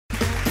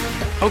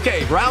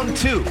Okay, round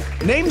two.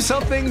 Name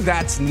something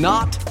that's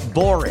not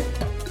boring.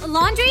 A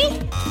laundry?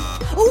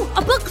 Ooh, a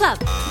book club.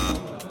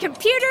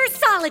 Computer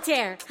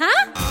solitaire,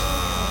 huh?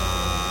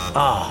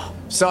 Ah,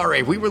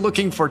 sorry, we were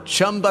looking for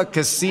Chumba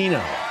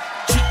Casino.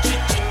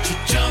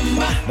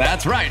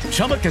 That's right,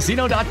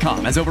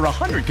 ChumbaCasino.com has over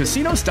 100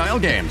 casino-style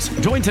games.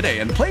 Join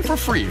today and play for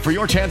free for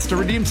your chance to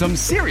redeem some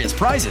serious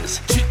prizes.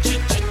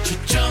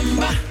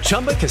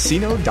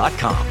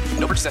 ChumbaCasino.com.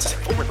 No purchase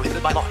necessary. Void where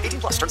prohibited by law.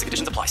 18+. Terms and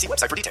conditions apply. See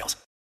website for details.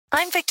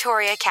 I'm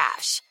Victoria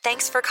Cash.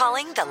 Thanks for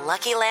calling the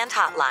Lucky Land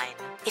Hotline.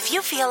 If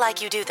you feel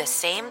like you do the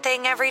same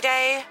thing every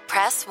day,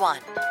 press 1.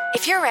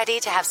 If you're ready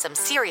to have some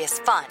serious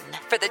fun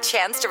for the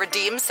chance to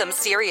redeem some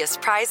serious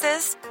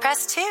prizes,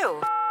 press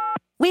 2.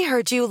 We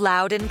heard you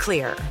loud and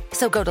clear.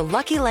 So go to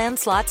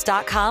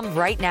LuckyLandSlots.com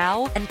right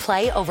now and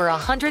play over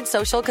 100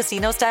 social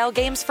casino-style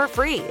games for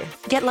free.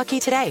 Get lucky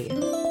today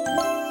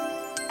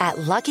at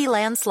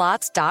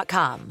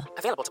LuckyLandSlots.com.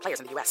 Available to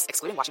players in the U.S.,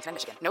 excluding Washington and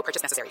Michigan. No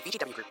purchase necessary.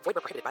 VGW Group. Void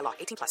where prohibited by law.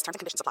 18+. Terms and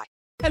conditions apply.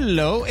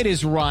 Hello, it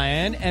is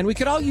Ryan, and we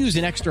could all use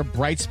an extra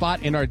bright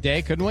spot in our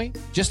day, couldn't we?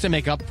 Just to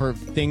make up for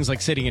things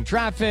like sitting in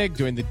traffic,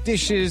 doing the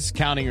dishes,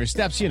 counting your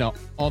steps, you know,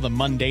 all the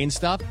mundane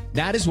stuff.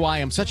 That is why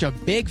I'm such a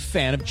big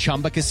fan of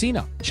Chumba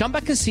Casino.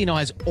 Chumba Casino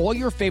has all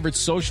your favorite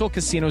social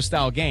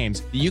casino-style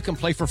games that you can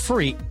play for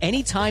free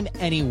anytime,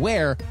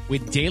 anywhere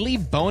with daily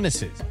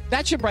bonuses.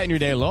 That should brighten your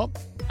day a little.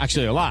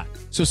 Actually, a lot.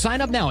 So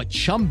sign up now at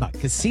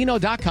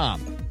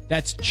ChumbaCasino.com.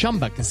 That's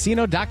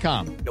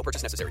ChumbaCasino.com. No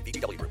purchase necessary.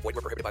 VGW Group. Void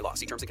where prohibited by law.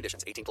 See terms and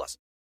conditions. 18+.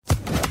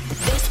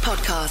 This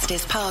podcast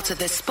is part of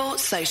the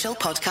Sports Social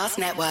Podcast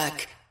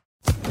Network.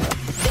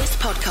 This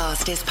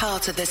podcast is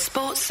part of the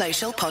Sports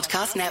Social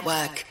Podcast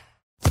Network.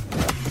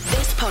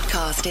 This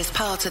podcast is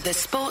part of the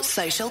Sports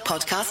Social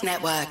Podcast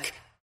Network.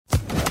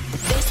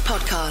 This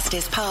podcast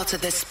is part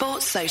of the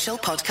Sports Social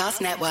Podcast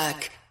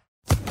Network.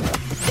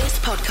 This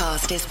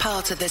podcast is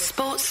part of the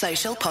Sports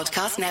Social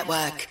Podcast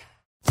Network.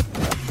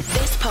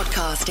 This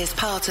podcast is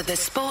part of the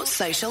Sports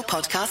Social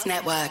Podcast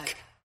Network.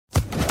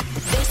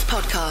 This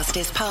podcast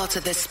is part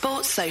of the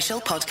Sports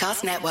Social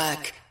Podcast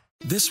Network.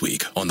 This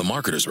week on The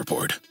Marketer's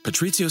Report,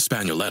 Patrizio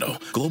Spagnoletto,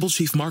 Global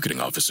Chief Marketing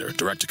Officer,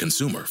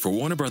 Direct-to-Consumer for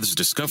Warner Brothers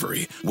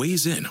Discovery,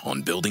 weighs in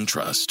on building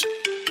trust.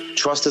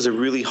 Trust is a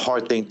really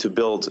hard thing to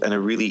build and a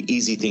really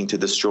easy thing to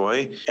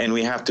destroy, and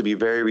we have to be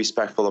very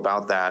respectful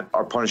about that.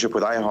 Our partnership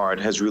with iHeart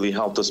has really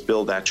helped us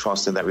build that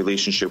trust and that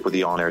relationship with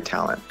the on-air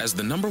talent. As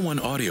the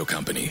 #1 audio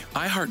company,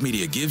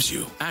 iHeartMedia gives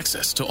you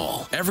access to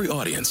all. Every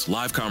audience,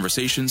 live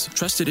conversations,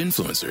 trusted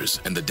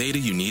influencers, and the data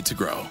you need to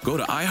grow. Go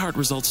to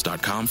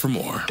iHeartResults.com for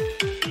more.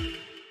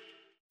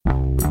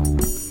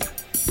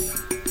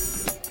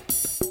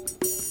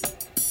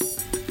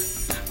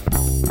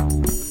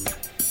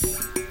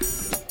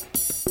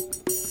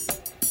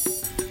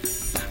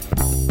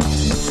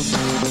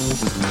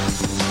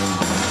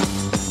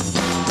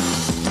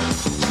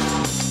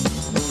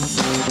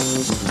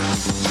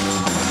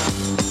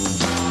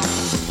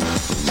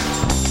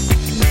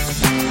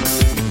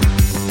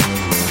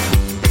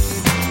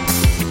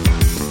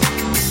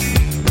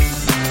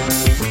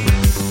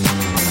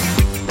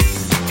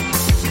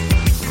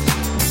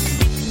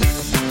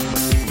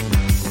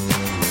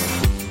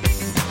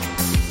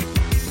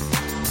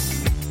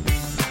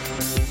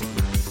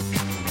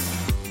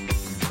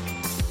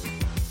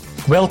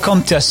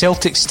 Welcome to A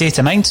Celtic State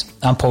of Mind.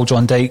 I'm Paul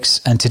John Dykes,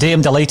 and today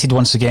I'm delighted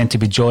once again to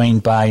be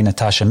joined by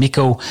Natasha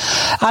Meikle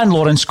and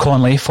Lawrence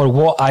Conley for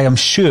what I am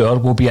sure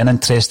will be an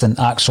interesting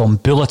Axon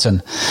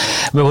Bulletin.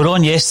 We were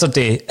on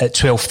yesterday at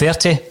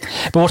 12:30,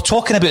 but we're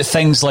talking about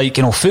things like,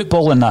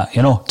 football and that,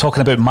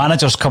 talking about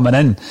managers coming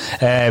in,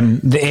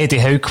 the Eddie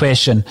Howe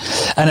question.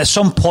 And at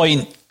some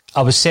point,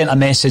 I was sent a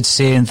message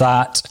saying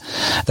that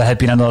there had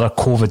been another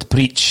COVID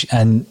breach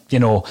and,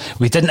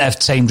 we didn't have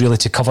time really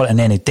to cover it in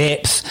any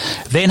depth.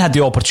 Then had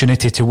the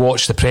opportunity to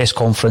watch the press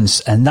conference,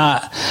 and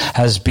that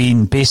has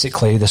been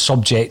basically the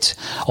subject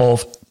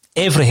of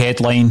every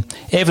headline,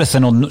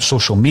 everything on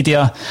social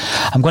media.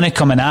 I'm going to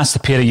come and ask the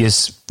pair of you,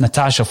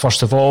 Natasha,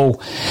 first of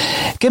all,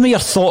 give me your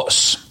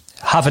thoughts,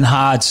 having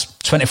had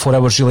 24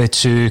 hours really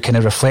to kind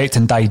of reflect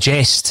and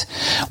digest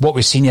what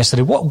we've seen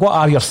yesterday. What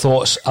are your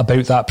thoughts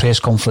about that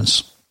press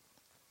conference?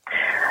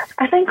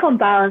 I think on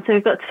balance, and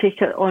we've got to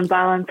take it on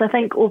balance, I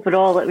think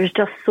overall it was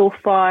just so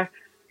far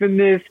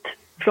removed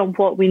from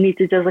what we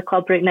needed as a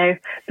club right now,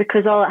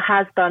 because all it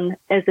has done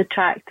is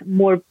attract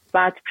more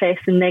bad press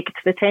and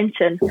negative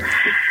attention.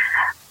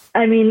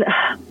 I mean,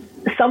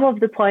 some of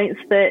the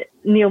points that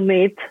Neil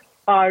made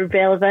are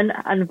relevant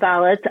and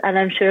valid, and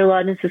I'm sure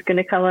Lawrence is going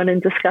to come on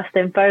and discuss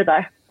them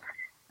further.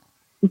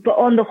 But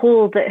on the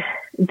whole,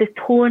 the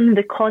tone,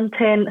 the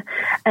content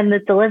and the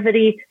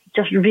delivery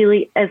just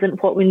really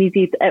isn't what we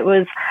needed. It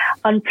was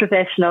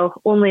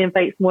unprofessional, only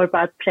invites more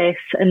bad press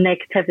and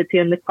negativity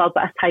in the club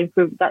at a time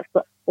where that's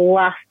the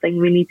last thing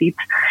we needed.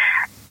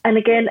 And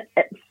again,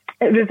 it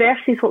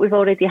reverses what we've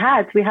already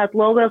had. We had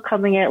Lawwell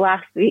coming out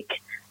last week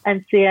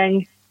and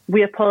saying,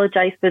 we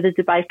apologise for the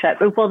Dubai trip.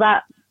 Well,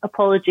 that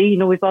apology,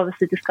 we've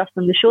obviously discussed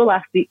on the show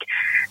last week,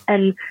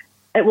 and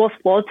it was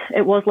flawed,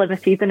 it was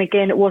limited, and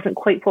again, it wasn't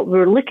quite what we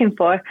were looking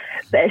for,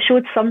 but it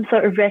showed some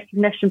sort of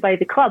recognition by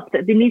the club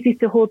that they needed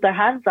to hold their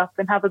hands up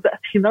and have a bit of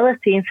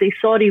humility and say,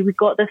 sorry, we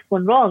got this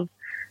one wrong.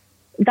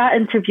 That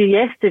interview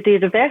yesterday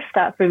reversed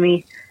that for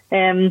me.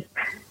 And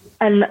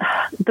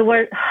the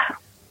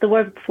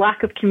words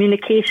lack of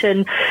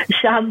communication,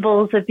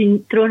 shambles have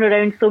been thrown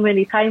around so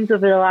many times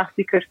over the last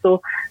week or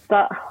so,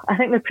 but I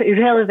think they're pretty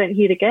relevant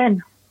here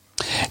again.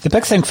 The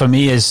big thing for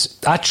me is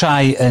I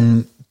try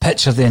and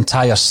picture the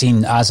entire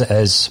scene as it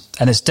is,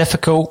 and it's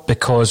difficult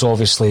because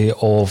obviously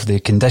of the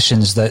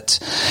conditions that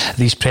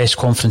these press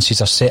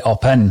conferences are set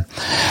up in.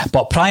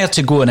 But prior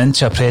to going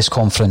into a press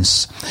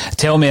conference,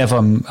 tell me if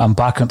I'm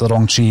backing up the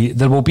wrong tree,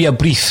 there will be a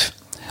brief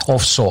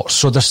of sorts.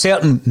 So there's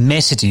certain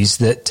messages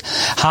that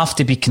have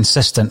to be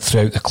consistent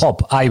throughout the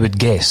club, I would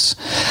guess.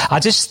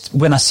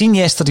 When I seen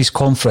yesterday's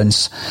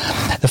conference,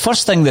 the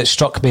first thing that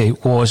struck me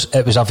was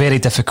it was a very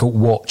difficult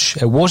watch.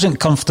 It wasn't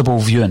comfortable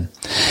viewing.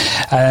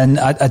 And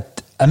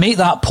I make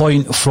that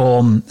point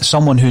from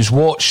someone who's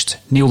watched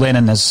Neil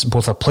Lennon as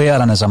both a player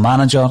and as a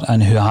manager,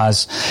 and who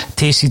has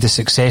tasted the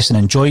success and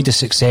enjoyed the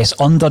success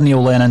under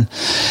Neil Lennon,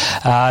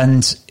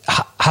 and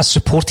has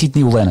supported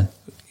Neil Lennon,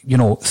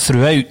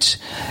 throughout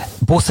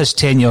both his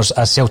tenures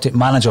as Celtic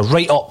manager,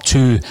 right up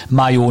to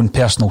my own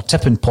personal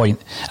tipping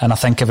point. And I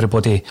think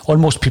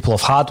most people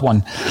have had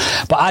one.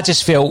 But I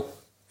just felt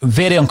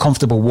very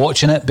uncomfortable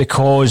watching it,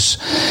 because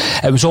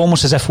it was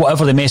almost as if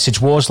whatever the message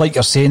was, like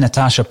you're saying,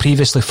 Natasha,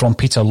 previously from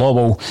Peter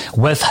Lawwell,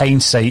 with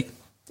hindsight,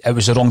 it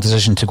was the wrong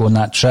decision to go on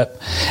that trip.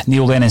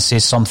 Neil Lennon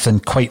says something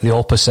quite the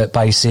opposite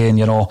by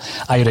saying,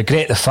 I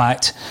regret the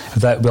fact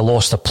that we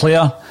lost a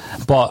player,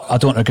 but I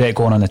don't regret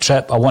going on the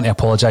trip. I want to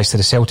apologise to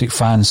the Celtic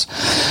fans,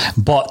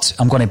 but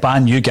I'm going to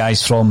ban you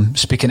guys from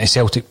speaking to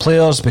Celtic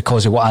players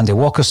because of what Andy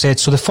Walker said.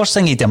 So the first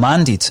thing he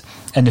demanded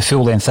in the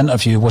full-length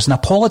interview was an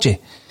apology.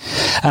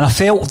 And I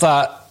felt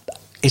that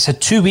he's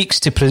had 2 weeks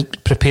to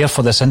prepare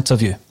for this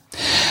interview.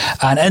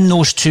 And in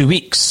those 2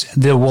 weeks,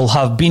 there will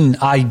have been,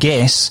 I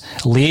guess,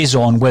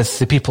 liaison with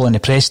the people in the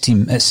press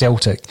team at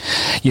Celtic.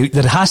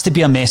 There has to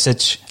be a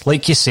message,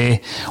 like you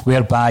say,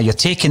 whereby you're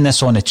taking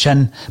this on the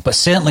chin, but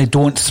certainly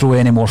don't throw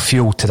any more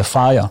fuel to the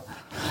fire.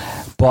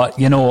 But,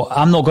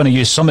 I'm not going to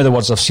use some of the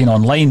words I've seen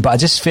online, but I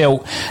just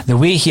felt the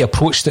way he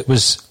approached it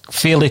was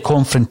fairly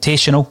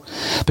confrontational,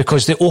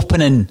 because the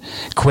opening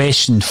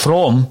question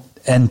from,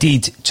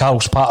 indeed,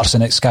 Charles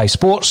Patterson at Sky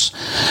Sports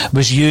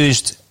was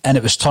used, and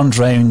it was turned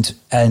round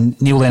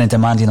and Neil Lennon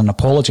demanding an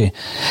apology.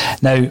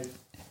 Now,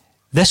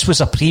 this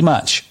was a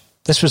pre-match.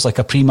 This was like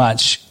a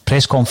pre-match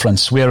press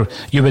conference where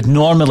you would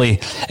normally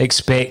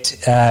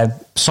expect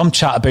some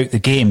chat about the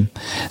game,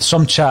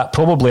 some chat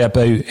probably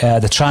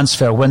about the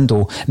transfer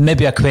window,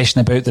 maybe a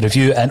question about the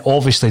review, and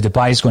obviously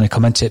Dubai's going to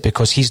come into it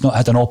because he's not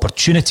had an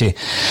opportunity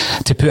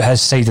to put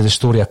his side of the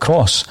story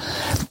across.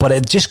 But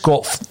it just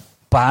got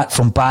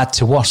from bad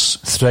to worse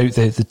throughout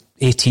the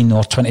 18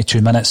 or 22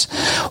 minutes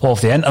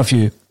of the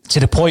interview, to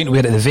the point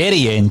where at the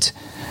very end,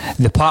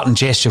 the parting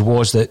gesture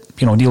was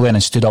that, Neil Lennon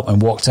stood up and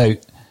walked out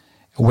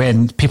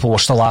when people were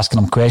still asking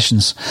him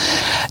questions.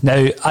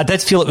 Now, I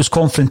did feel it was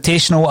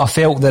confrontational. I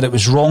felt that it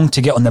was wrong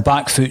to get on the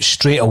back foot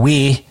straight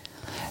away.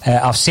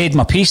 I've said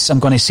my piece. I'm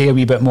going to say a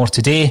wee bit more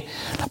today.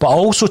 But I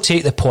also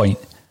take the point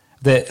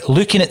that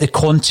looking at the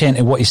content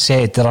of what he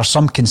said, there are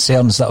some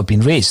concerns that have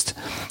been raised.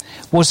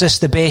 Was this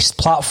the best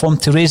platform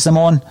to raise them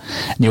on?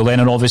 Neil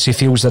Lennon obviously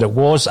feels that it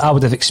was. I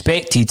would have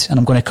expected, and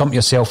I'm going to come to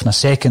yourself in a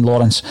second,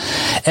 Lawrence,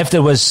 if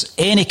there was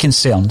any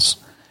concerns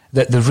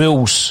that the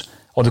rules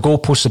or the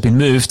goalposts have been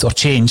moved or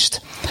changed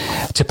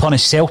to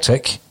punish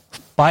Celtic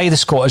by the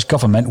Scottish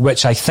Government,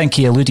 which I think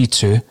he alluded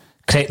to,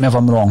 correct me if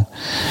I'm wrong,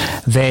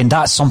 then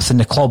that's something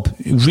the club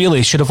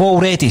really should have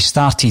already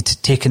started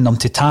taking them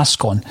to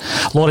task on.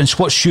 Lawrence,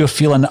 what's your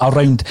feeling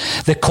around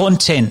the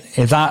content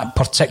of that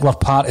particular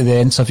part of the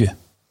interview?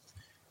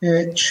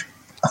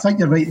 I think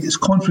you're right. It's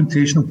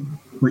confrontational,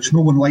 which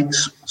no one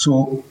likes.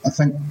 So I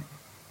think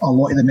a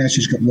lot of the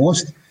message got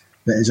lost.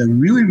 But it's a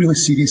really, really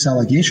serious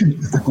allegation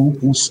if the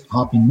goalposts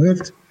have been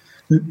moved.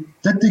 Now,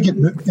 did they get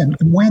moved? And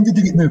when did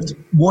they get moved?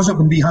 Was it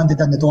when we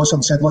handed in the dossier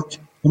and said, look,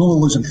 we're only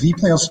losing 3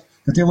 players?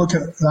 Did they look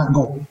at that and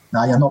go,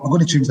 nah, you're not, we're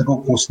going to change the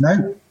goalposts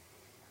now?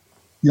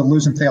 You're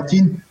losing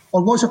 13.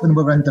 Or was it when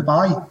we were in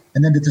Dubai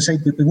and then they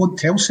decided that they won't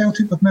tell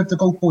Celtic we've moved the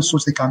goalposts so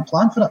they can't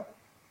plan for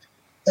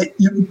it?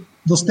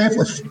 There's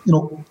definitely,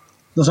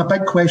 there's a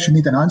big question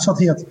needing answered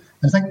here. And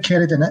I think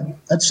Sheridan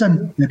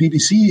Idson, the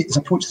BBC, has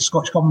approached the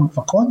Scottish Government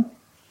for comment.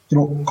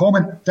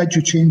 Comment, did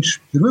you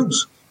change the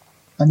rules?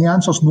 And the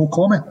answer's no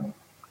comment.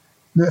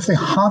 Now, if they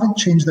haven't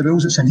changed the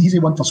rules, it's an easy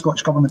one for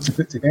Scottish Government to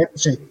put to bed and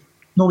say,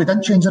 no, we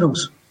didn't change the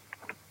rules.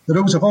 The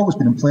rules have always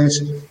been in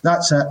place.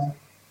 That's it.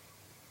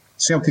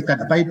 Celtic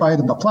didn't abide by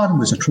them. The plan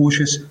was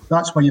atrocious.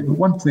 That's why you've got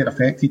 1 player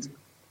affected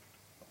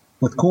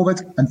with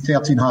COVID and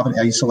 13 having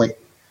to isolate.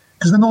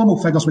 Because the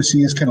normal figures we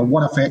see is kind of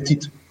 1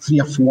 affected, 3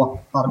 or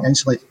 4 having to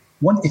isolate.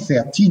 1 to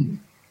 13.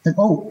 And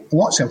a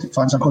lot of Celtic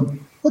fans are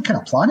going, what kind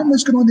of planning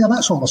was going on there?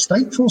 That's all the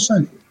strike force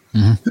out.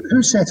 Mm-hmm.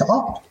 Who set it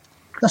up?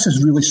 this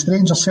is really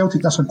strange. Are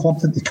Celtic this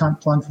incompetent they can't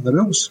plan for the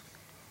rules?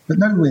 But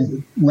now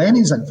with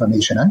Lenny's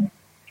information in,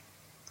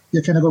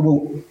 you kind of go,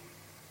 well,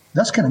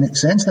 this kind of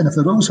makes sense then. If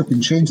the rules have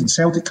been changed and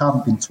Celtic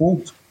haven't been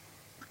told,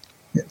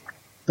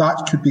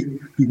 that could be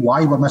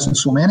why we're missing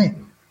so many.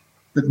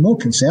 But the more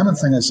concerning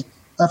thing is,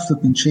 if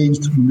they've been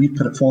changed, when we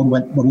put it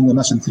forward, we're only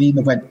missing 3, and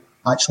they went,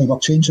 actually, we're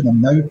changing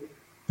them now.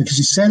 Because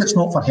he said it's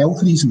not for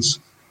health reasons,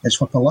 it's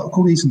for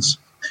political reasons.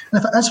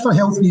 And if it is for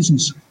health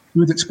reasons, we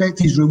would expect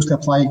these rules to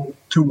apply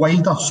to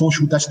wider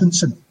social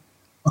distancing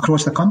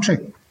across the country.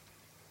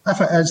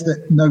 If it is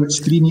that now it's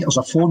 3 metres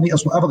or 4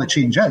 metres, whatever the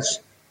change is,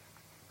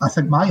 I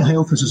think my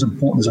health is as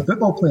important as a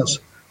football player's.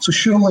 So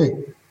surely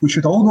we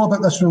should all know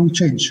about this rule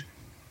change,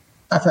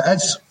 if it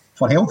is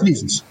for health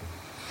reasons.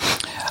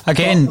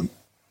 Again,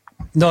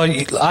 no,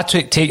 I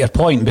take your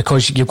point,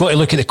 because you've got to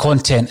look at the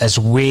content as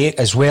well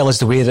as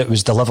the way that it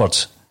was delivered.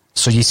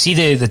 So you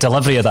see the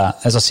delivery of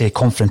that, as I say,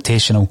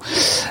 confrontational.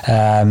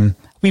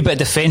 Wee bit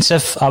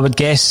defensive, I would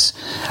guess.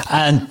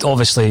 And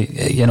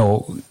obviously, you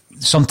know,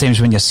 sometimes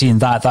when you're seeing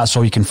that, that's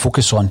all you can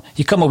focus on.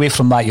 You come away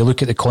from that, you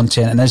look at the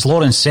content, and as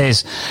Lawrence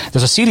says,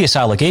 there's a serious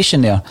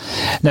allegation there.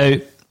 Now,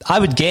 I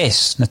would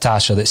guess,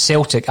 Natasha, that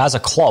Celtic as a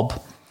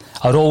club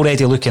are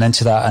already looking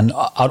into that and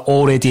are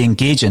already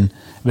engaging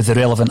with the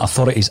relevant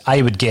authorities,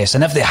 I would guess.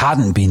 And if they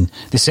hadn't been,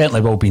 they certainly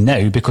will be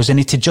now, because they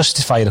need to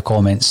justify the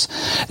comments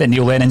that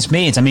Neil Lennon's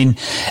made. I mean,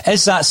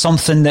 is that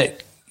something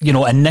that, you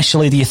know,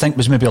 initially do you think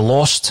was maybe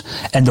lost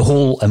in the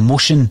whole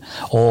emotion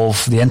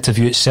of the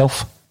interview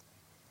itself?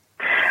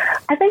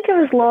 I think it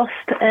was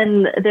lost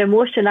in the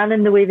emotion and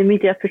in the way the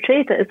media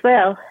portrayed it as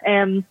well.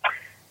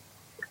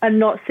 I'm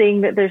not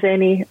saying that there's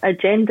any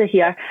agenda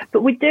here,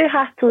 but we do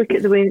have to look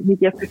at the way the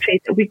media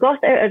portrayed it. We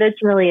got out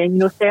originally in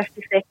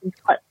 30-second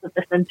clips of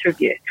this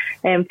interview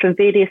from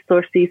various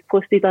sources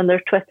posted on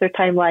their Twitter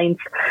timelines,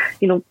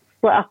 split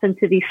up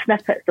into these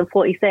snippets of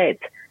what he said.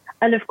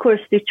 And of course,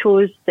 they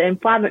chose the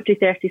inflammatory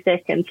 30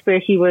 seconds where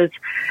he was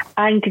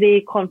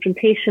angry,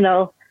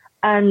 confrontational,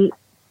 and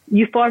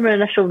you form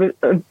an initial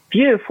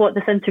view of what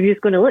this interview is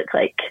going to look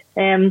like.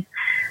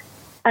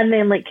 And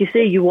then, like you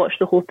say, you watch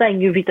the whole thing,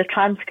 you read the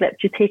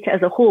transcript, you take it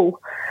as a whole,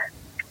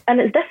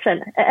 and it's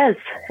different. It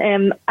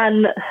is.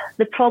 And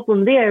the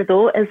problem there,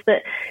 though, is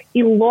that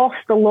he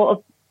lost a lot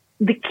of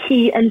the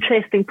key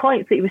interesting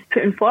points that he was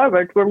putting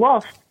forward were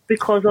lost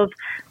because of,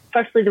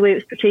 firstly, the way it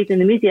was portrayed in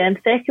the media, and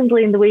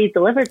secondly, in the way he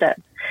delivered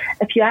it.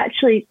 If you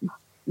actually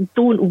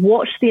don't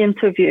watch the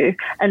interview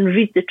and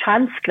read the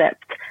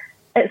transcript,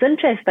 it's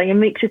interesting and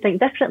makes you think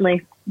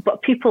differently.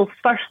 But people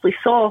firstly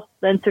saw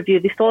the interview,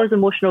 they saw his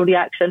emotional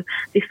reaction,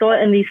 they saw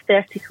it in these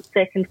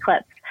 30-second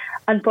clips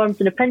and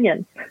formed an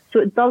opinion. So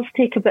it does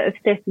take a bit of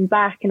stepping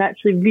back and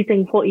actually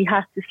reading what he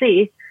has to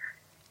say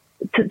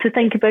to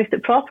think about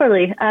it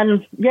properly.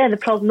 And yeah, the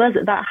problem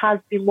is that has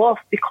been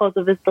lost because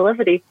of his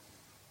delivery.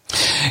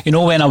 You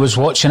know, when I was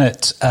watching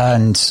it,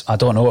 and I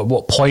don't know at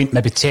what point,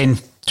 maybe 10,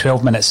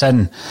 12 minutes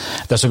in,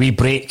 there's a wee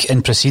break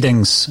in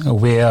proceedings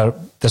where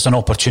there's an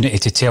opportunity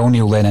to tell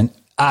Neil Lennon,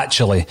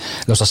 actually,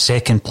 there's a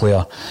second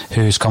player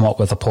who's come up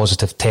with a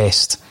positive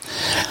test.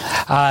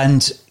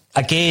 And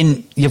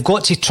again, you've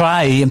got to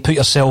try and put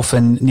yourself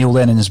in Neil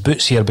Lennon's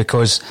boots here,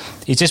 because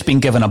he's just been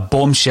given a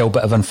bombshell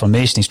bit of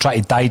information. He's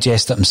trying to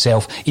digest it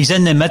himself. He's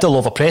in the middle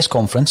of a press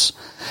conference.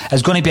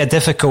 It's going to be a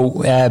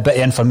difficult bit of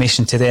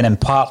information to then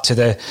impart to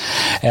the,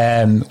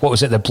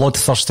 the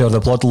bloodthirsty or the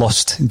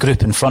bloodlust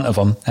group in front of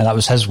him, and that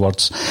was his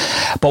words.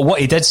 But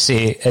what he did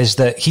say is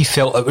that he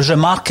felt it was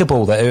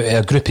remarkable that out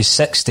of a group of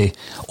 60,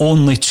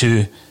 only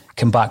 2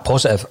 came back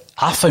positive.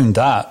 I found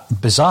that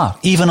bizarre,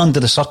 even under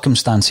the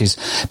circumstances,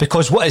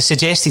 because what it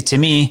suggested to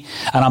me,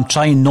 and I'm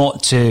trying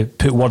not to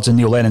put words in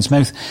Neil Lennon's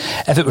mouth,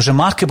 if it was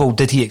remarkable,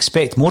 did he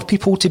expect more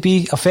people to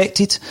be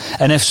affected?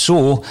 And if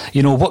so,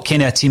 what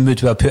kind of a team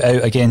would we have put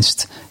out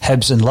against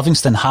Hibs and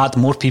Livingston had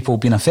more people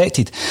been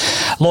affected?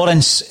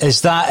 Lawrence,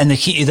 is that in the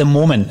heat of the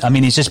moment? I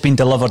mean, he's just been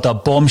delivered a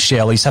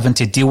bombshell, he's having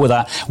to deal with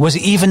that. Was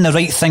it even the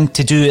right thing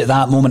to do at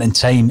that moment in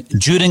time,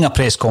 during a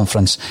press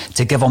conference,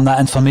 to give him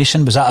that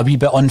information? Was that a wee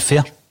bit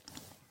unfair?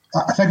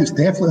 I think it's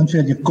definitely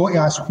unfair. You've got to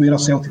ask where are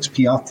Celtic's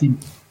PR team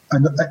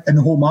and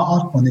the whole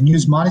matter on the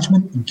news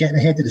management and getting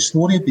ahead of the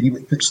story, being able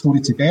to put the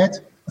story to bed.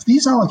 If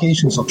these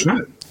allegations are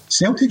true,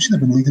 Celtic should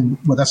have been leading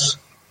with this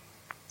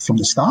from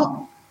the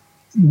start.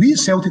 We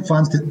as Celtic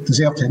fans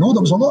deserve to know.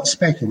 There was a lot of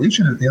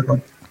speculation out there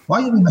going,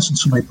 why are we missing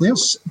so many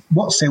players?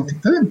 What's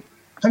Celtic doing?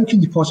 How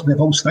can you possibly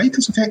have all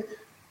strikers? In fact,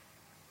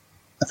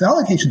 if the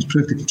allegations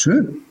prove to be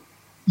true,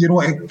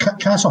 it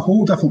casts a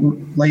whole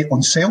different light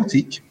on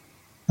Celtic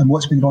and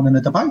what's been running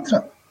at the back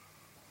trip.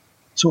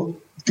 So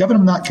giving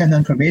him that kind of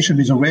information,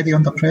 he's already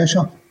under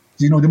pressure.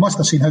 They must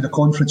have seen how the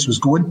conference was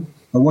going.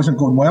 It wasn't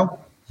going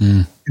well.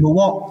 You know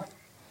what?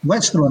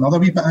 Let's throw another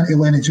wee bit into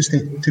Lennon just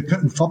to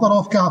put him further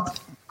off guard.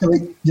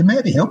 You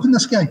might be helping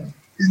this guy.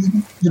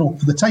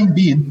 For the time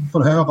being,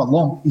 for however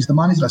long, he's the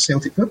manager of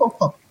Celtic Football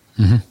Club.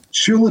 Mm-hmm.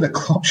 Surely the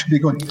club should be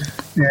going,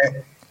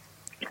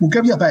 we'll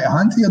give you a bit of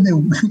hand here,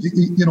 Neil.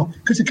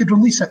 Because they could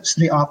release it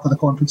straight after the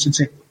conference and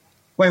say,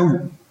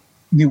 well,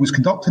 Neil was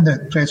conducting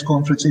the press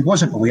conference, he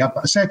wasn't aware,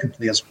 but a second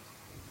players.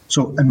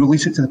 So, and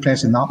release it to the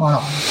press in that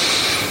manner,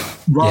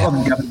 rather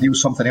than giving Neil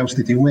something else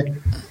to deal with.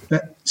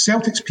 But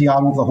Celtic's PR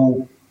over the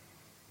whole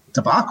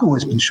debacle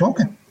has been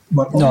shocking.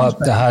 No,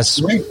 it has.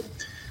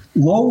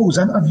 Lawwell's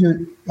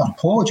interview,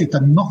 apology,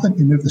 did nothing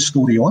to move the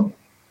story on.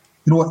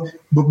 You know,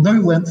 we've now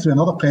learned through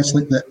another press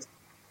leak that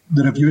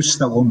the review's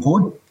still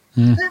ongoing.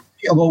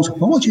 Peter Lawwell's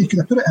apology, you could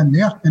have put it in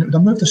there and it would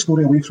have moved the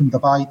story away from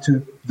Dubai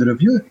to the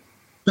review.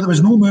 But there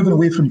was no moving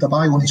away from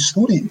Dubai on his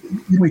story.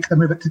 You know, he could have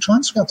moved it to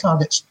transfer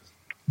targets.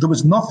 There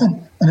was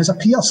nothing. And as a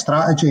PR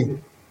strategy,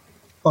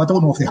 I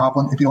don't know if they have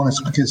one, to be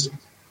honest, because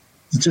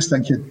I just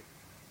think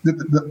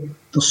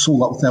there's so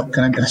little that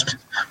can into this.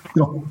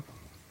 You know,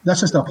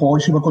 this is the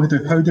apology we're going to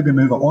do. How do we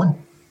move it on?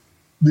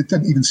 They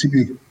didn't even seem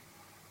to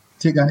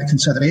take that into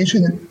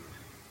consideration.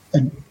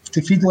 And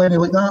to feed Lenny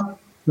like that,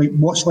 right,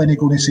 what's Lenny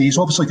going to say? He's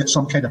obviously got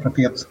some kind of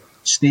prepared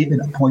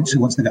statement at points he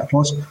wants to get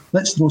across.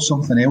 Let's throw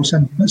something else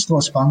in. Let's throw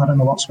a spanner in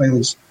the works while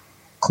he's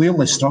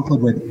clearly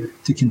struggling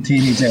with to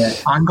contain his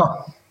anger.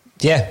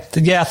 Yeah,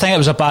 I think it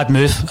was a bad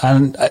move.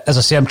 And as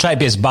I say, I'm trying to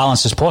be as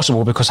balanced as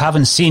possible because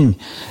having seen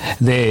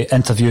the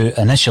interview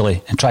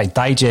initially and tried to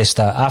digest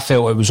that, I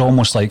felt it was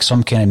almost like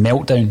some kind of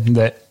meltdown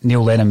that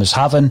Neil Lennon was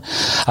having.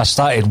 I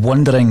started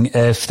wondering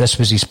if this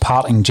was his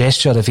parting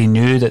gesture, if he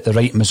knew that the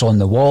writing was on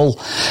the wall.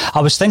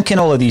 I was thinking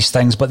all of these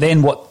things, but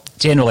then what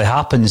generally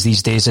happens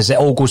these days is it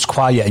all goes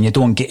quiet and you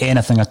don't get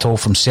anything at all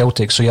from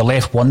Celtic, so you're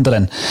left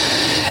wondering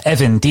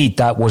if indeed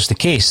that was the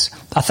case.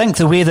 I think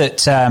the way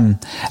that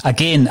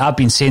again, I've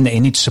been saying that he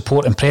needs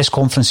support in press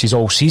conferences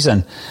all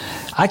season,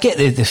 I get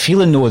the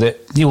feeling though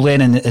that Neil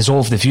Lennon is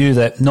of the view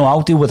that no,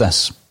 I'll deal with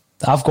this,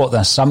 I've got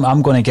this,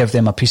 I'm going to give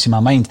them a piece of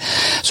my mind.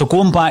 So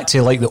going back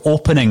to like the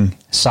opening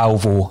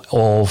salvo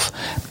of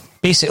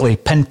basically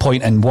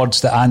pinpointing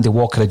words that Andy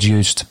Walker had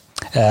used,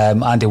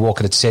 Andy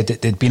Walker had said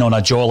that they'd been on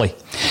a jolly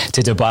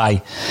to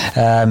Dubai.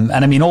 And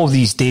I mean, all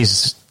these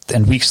days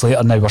and weeks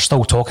later now, we're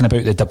still talking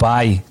about the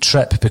Dubai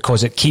trip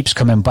because it keeps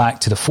coming back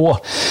to the fore.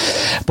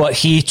 But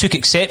he took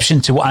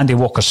exception to what Andy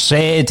Walker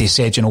said. He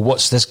said, you know,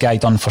 what's this guy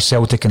done for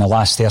Celtic in the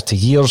last 30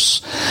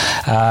 years?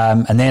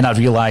 And then I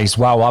realised,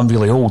 wow, I'm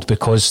really old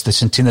because the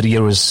centenary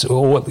year was,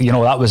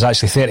 that was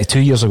actually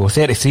 33 years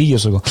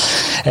ago.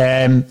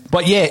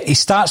 But yeah, he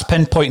starts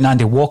pinpointing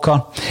Andy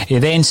Walker. He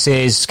then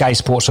says Sky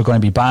Sports are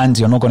going to be banned.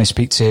 You're not going to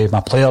speak to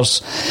my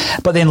players.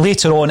 But then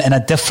later on in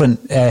a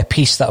different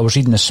piece that I was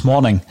reading this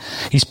morning,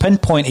 he's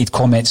pinpointed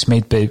comments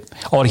made by,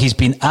 or he's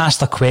been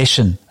asked a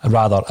question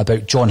rather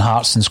about John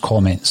Hartson's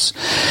comments,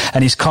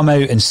 and he's come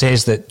out and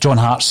says that John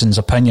Hartson's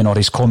opinion or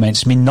his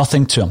comments mean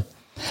nothing to him.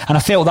 And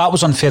I felt that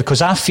was unfair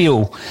because I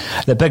feel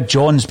that Big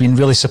John's been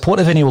really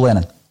supportive of Neil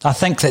Lennon. I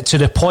think that to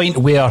the point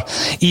where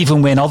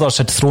even when others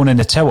had thrown in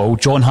the towel,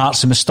 John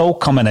Hartson was still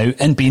coming out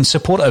and being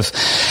supportive.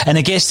 And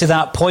it gets to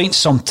that point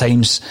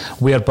sometimes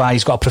whereby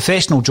he's got a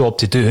professional job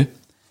to do,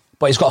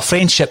 but he's got a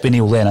friendship with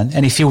Neil Lennon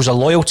and he feels a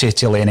loyalty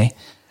to Lenny.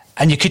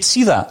 And you could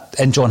see that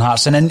in John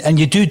Hartson, and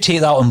you do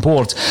take that on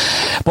board.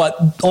 But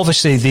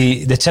obviously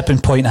the tipping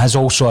point has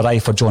also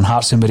arrived for John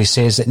Hartson, where he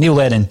says that Neil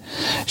Lennon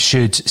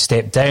should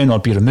step down or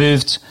be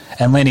removed,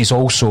 and Lenny's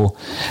also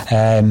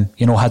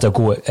had a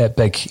go at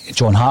big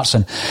John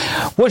Hartson.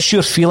 What's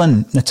your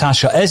feeling,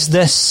 Natasha? Is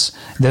this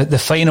the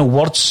final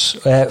words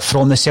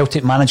from the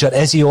Celtic manager?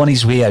 Is he on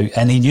his way out?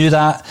 And he knew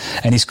that,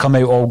 and he's come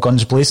out all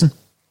guns blazing?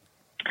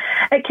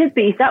 It could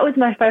be. That was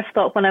my first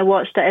thought when I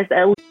watched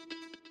it.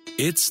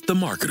 It's the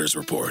Marketer's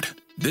Report.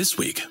 This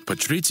week,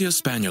 Patrizia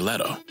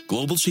Spagnoletto,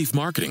 Global Chief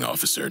Marketing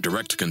Officer,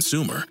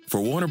 Direct-to-Consumer for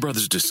Warner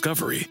Brothers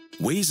Discovery,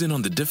 weighs in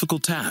on the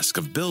difficult task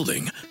of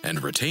building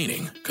and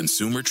retaining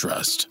consumer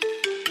trust.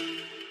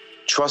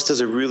 Trust is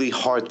a really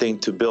hard thing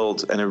to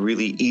build and a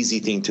really easy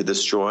thing to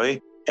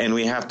destroy, and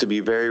we have to be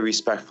very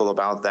respectful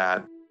about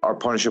that. Our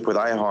partnership with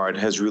iHeart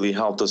has really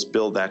helped us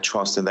build that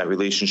trust and that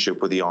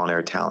relationship with the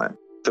on-air talent.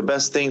 The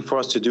best thing for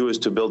us to do is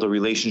to build a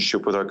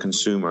relationship with our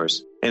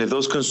consumers. And if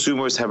those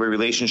consumers have a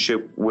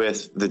relationship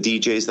with the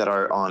DJs that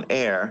are on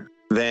air,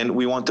 then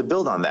we want to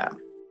build on that.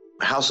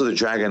 House of the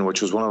Dragon,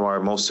 which was one of our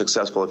most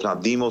successful, if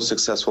not the most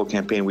successful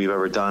campaign we've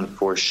ever done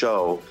for a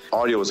show,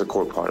 audio is a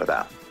core part of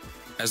that.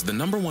 As the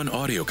 #1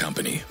 audio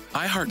company,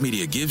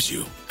 iHeartMedia gives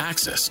you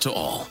access to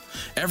all.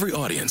 Every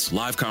audience,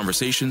 live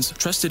conversations,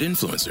 trusted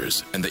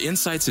influencers, and the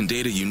insights and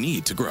data you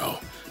need to grow.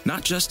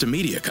 Not just a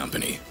media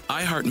company,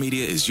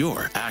 iHeartMedia is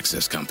your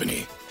access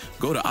company.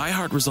 Go to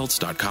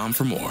iHeartResults.com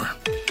for more.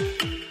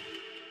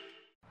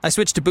 I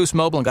switched to Boost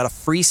Mobile and got a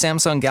free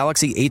Samsung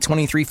Galaxy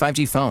A23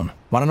 5G phone.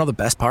 Want to know the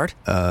best part?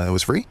 It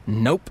was free?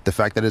 Nope. The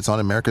fact that it's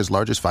on America's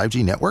largest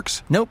 5G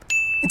networks? Nope.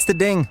 It's the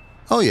ding.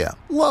 Oh yeah,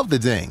 love the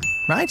ding.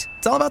 Right?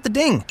 It's all about the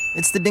ding.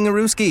 It's the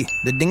dingarooski,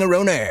 the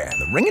dingarona,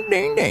 the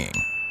ring-a-ding-ding.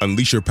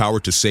 Unleash your power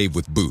to save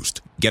with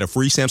Boost. Get a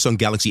free Samsung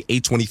Galaxy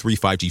A23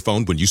 5G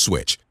phone when you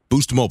switch.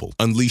 Boost Mobile.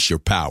 Unleash your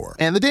power.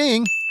 And the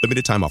ding.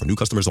 Limited time offer. New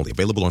customers only.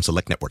 Available on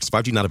select networks.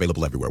 5G not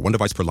available everywhere. One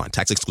device per line.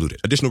 Tax excluded.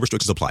 Additional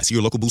restrictions apply. See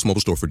your local Boost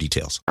Mobile store for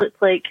details. It's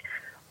like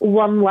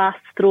one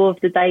last throw of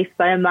the dice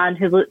by a man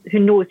who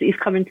knows that he's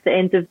coming to the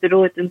end of the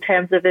road in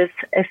terms of his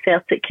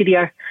Celtic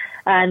career,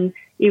 and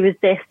he was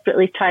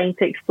desperately trying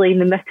to explain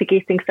the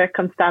mitigating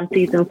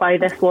circumstances and why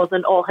this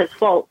wasn't all his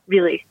fault,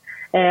 really.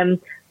 So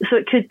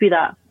it could be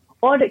that,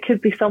 or it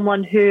could be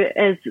someone who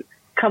is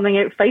coming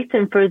out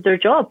fighting for their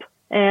job.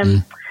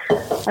 I'm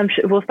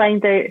sure we'll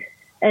find out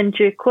in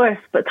due course.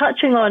 But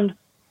touching on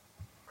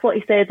what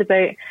he said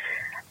about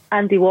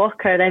Andy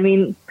Walker, I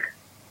mean,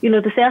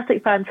 the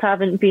Celtic fans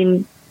haven't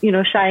been,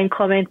 shy in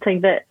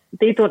commenting that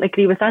they don't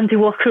agree with Andy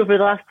Walker over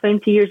the last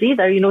 20 years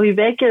either. He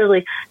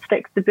regularly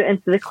sticks the boot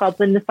into the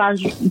club and the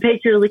fans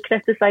regularly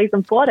criticise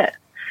him for it.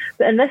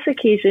 But on this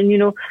occasion,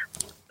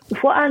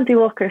 what Andy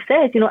Walker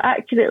said,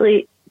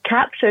 accurately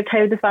captured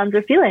how the fans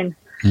are feeling.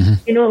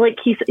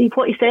 Mm-hmm.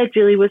 What he said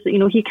really was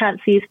that, he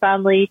can't see his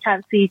family, he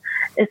can't see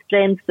his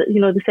friends, that,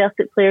 the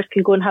Celtic players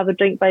can go and have a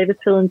drink by the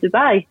pool in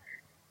Dubai.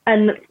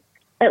 And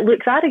it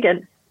looks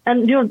arrogant.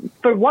 And,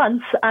 for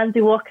once, Andy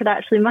Walker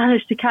actually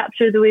managed to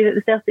capture the way that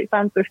the Celtic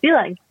fans were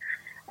feeling.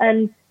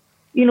 And,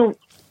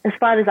 as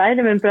far as I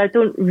remember, I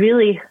don't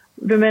really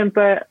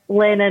remember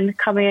Lennon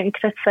coming out and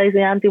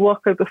criticising Andy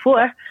Walker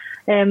before,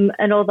 and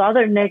all the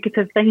other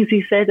negative things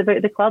he said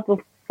about the club,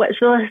 of which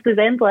the list is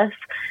endless.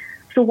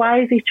 So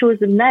why has he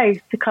chosen now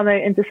to come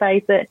out and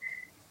decide that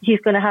he's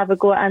going to have a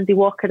go at Andy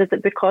Walker? Is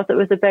it because it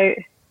was about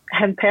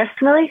him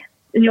personally?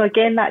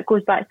 Again, that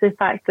goes back to the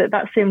fact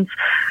that seems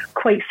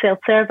quite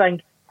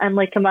self-serving and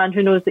like a man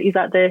who knows that he's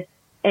at the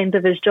end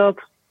of his job.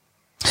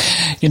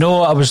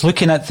 I was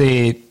looking at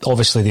the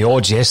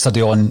odds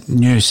yesterday on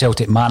new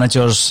Celtic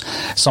managers.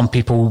 Some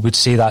people would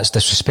say that's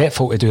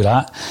disrespectful to do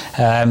that.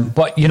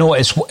 But,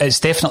 it's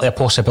definitely a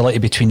possibility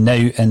between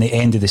now and the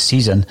end of the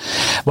season.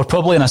 We're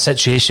probably in a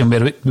situation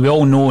where we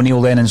all know Neil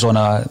Lennon's on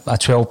a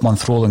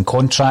 12-month rolling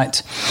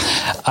contract.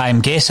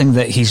 I'm guessing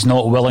that he's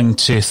not willing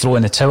to throw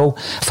in the towel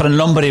for a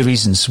number of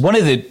reasons. One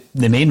of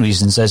the main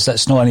reasons is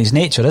that's not in his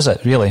nature, is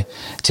it, really,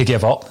 to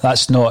give up?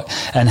 That's not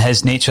in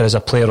his nature as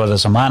a player or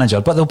as a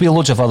manager. But there'll be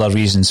loads of other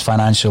reasons.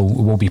 Financial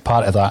will be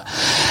part of that.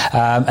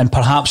 And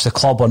perhaps the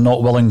club are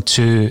not willing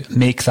to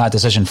make that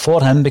decision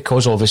for him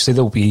because obviously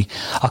there'll be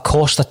a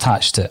cost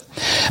attached to it.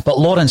 But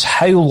Lawrence,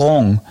 how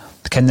long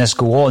can this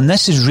go on?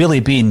 This has really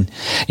been,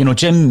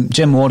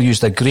 Jim Moore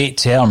used a great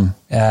term,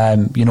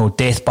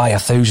 death by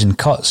 1,000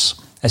 cuts.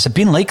 It's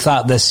been like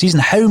that this season.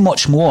 How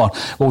much more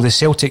will the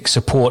Celtic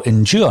support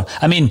endure?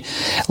 I mean,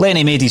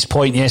 Lenny made his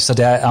point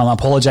yesterday. I'm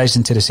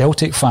apologising to the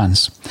Celtic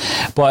fans.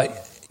 But,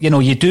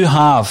 you do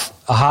have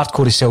a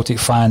hardcore of Celtic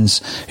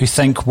fans who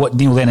think what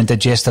Neil Lennon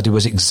did yesterday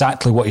was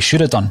exactly what he should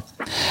have done.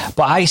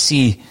 But I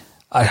see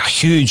a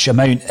huge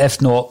amount,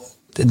 if not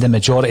the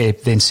majority,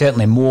 then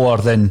certainly more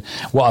than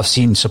what I've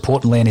seen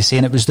supporting Lenny,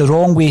 saying it was the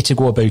wrong way to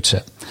go about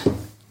it.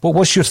 But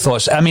what's your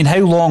thoughts? I mean, how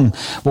long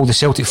will the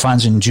Celtic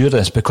fans endure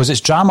this? Because it's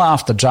drama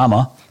after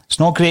drama. It's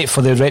not great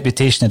for the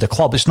reputation of the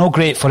club. It's not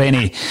great for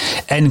any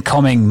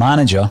incoming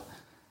manager.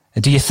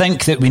 Do you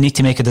think that we need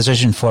to make a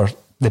decision for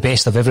the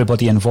best of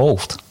everybody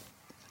involved?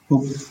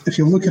 Well, if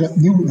you look at it,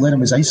 Neil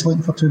Lennon was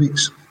isolating for 2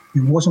 weeks. He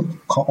wasn't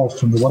cut off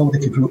from the world.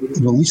 He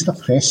released a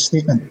press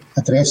statement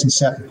addressing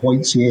certain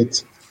points he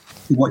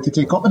wanted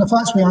to take up. And if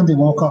that's with Andy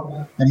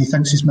Walker and he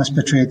thinks he's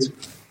misportrayed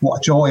what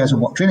a joy is and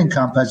what training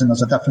camp is, and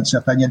there's a difference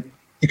of opinion,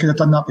 he could have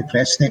done that with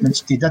press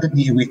statements. He didn't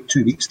need to wait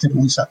 2 weeks to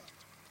release it.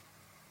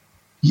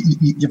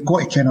 You've got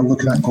to kind of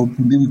look at it and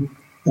go,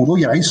 although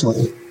you're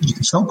isolated, you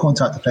can still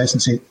contact the press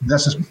and say,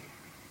 this is,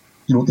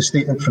 the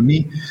statement from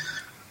me.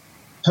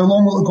 How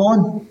long will it go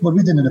on? We're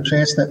reading in the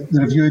press that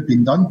the review had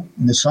been done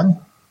in the Sun.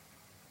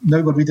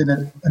 Now we're reading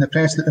in the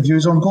press that the review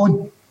is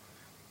ongoing.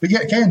 But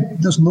yet again,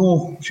 there's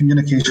no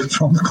communication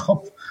from the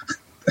club.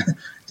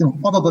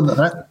 Other than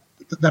that,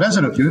 there is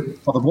a review,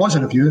 or there was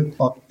a review,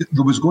 or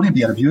there was going to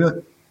be a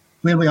review.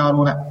 Where we are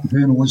on it,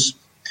 who knows?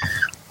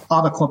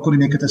 Are the club going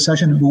to make a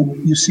decision? Well,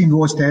 you've seen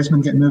Ross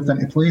Desmond get moved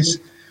into place.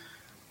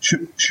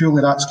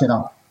 Surely that's kind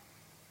of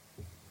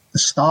the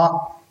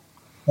start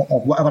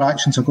of whatever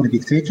actions are going to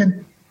be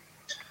taken.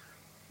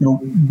 I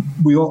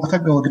think we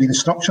all agree the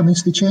structure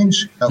needs to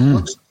change.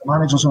 The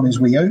manager's on his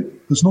way out.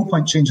 There's no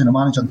point changing the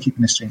manager and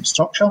keeping the same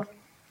structure.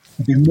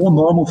 It'd be more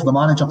normal for the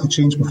manager to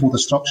change before the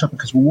structure,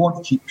 because we want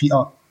to keep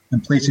Peter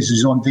in places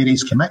he's on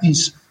various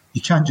committees.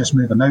 You can't just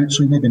move him out,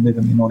 so you maybe move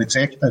him to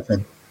non-executive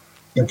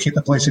and keep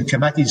the place in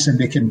committees, and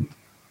they can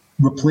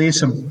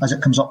replace him as it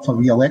comes up for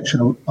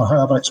re-election or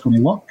however it's going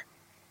to work.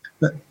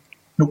 But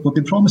we've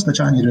been promised a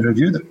January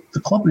review that the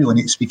club really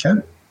need to speak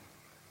out.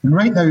 And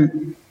right now,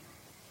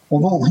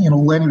 although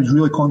Lenny was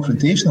really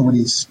confrontational when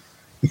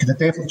he could have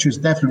definitely choose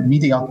different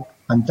media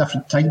and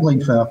different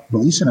timeline for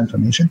releasing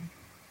information,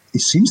 he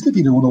seems to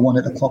be the only one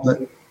at the club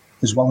that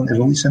is willing to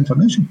release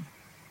information.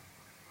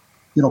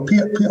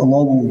 Peter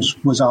Lawwell's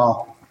was a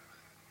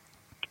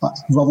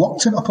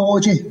reluctant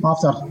apology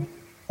after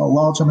a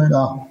large amount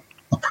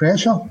of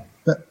pressure,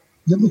 but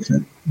you're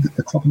looking at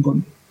the club and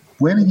going,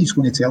 when are you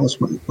going to tell us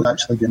what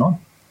actually going on?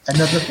 And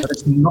there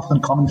is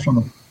nothing coming from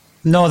them.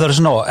 No, there's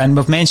not, and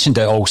we've mentioned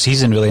it all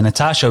season really.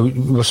 Natasha,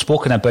 we've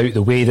spoken about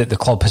the way that the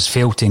club has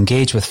failed to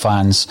engage with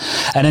fans,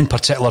 and in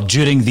particular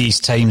during these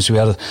times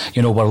where,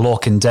 you know, we're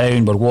locking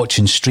down, we're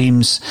watching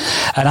streams,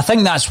 and I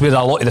think that's where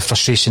a lot of the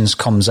frustrations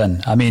comes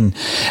in. I mean,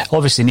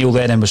 obviously Neil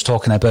Lennon was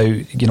talking about,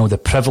 you know, the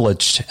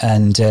privileged,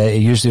 and he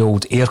used the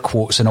old air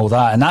quotes and all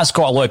that, and that's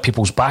got a lot of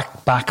people's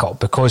back up,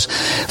 because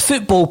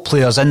football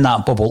players in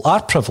that bubble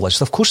are privileged.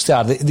 Of course they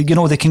are. You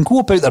know, they can go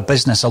about their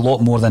business a lot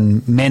more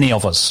than many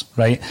of us,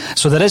 right?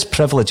 So there is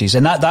privileges,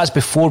 and that's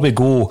before we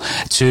go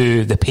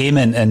to the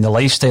payment and the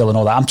lifestyle and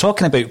all that. I'm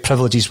talking about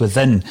privileges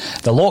within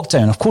the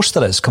lockdown. Of course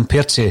there is,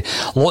 compared to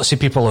lots of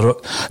people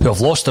who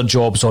have lost their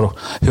jobs or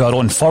who are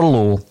on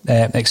furlough,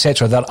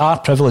 etc. There are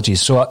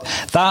privileges. So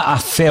that I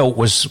felt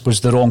was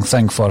the wrong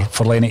thing for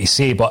Lennon to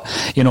say. But,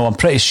 you know, I'm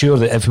pretty sure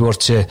that if we were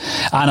to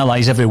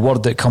analyse every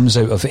word that comes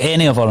out of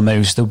any of our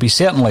mouths, there'll be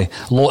certainly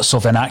lots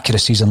of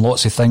inaccuracies and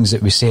lots of things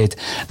that we said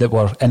that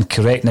were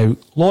incorrect. Now,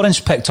 Lawrence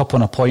picked up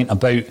on a point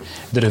about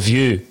the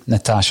review,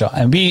 Natasha,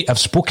 and we have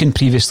spoken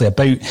previously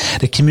about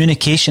the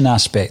communication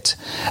aspect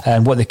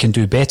and what they can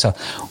do better.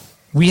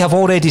 We have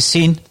already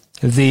seen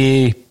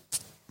the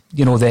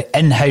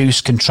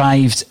in-house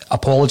contrived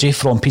apology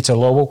from Peter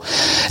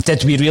Lawwell.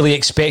 Did we really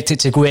expect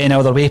it to go any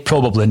other way?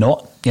 Probably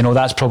not. You know,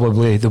 that's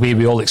probably the way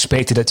we all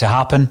expected it to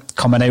happen,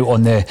 coming out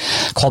on the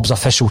club's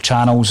official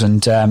channels,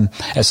 and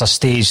it's a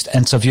staged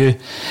interview,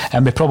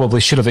 and we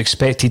probably should have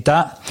expected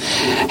that.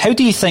 How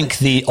do you think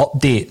the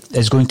update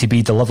is going to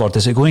be delivered?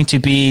 Is it going to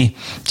be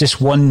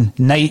just one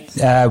night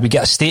we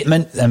get a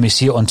statement and we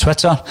see it on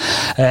Twitter,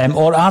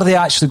 or are they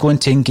actually going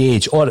to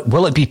engage, or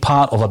will it be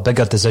part of a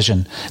bigger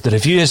decision? The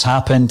review has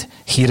happened,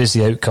 here is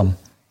the outcome.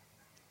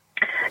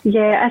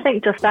 Yeah, I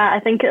think just that. I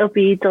think it'll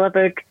be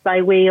delivered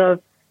by way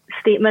of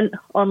statement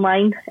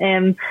online.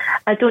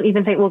 I don't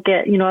even think we'll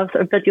get, you know, a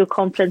sort of video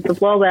conference of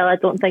Lawwell. I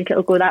don't think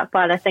it'll go that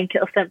far. I think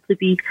it'll simply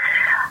be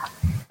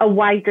a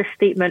wider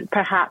statement,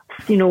 perhaps,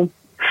 you know,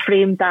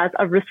 framed as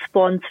a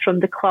response from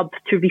the club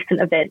to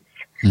recent events.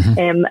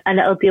 And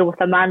it'll deal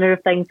with a manner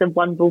of things, and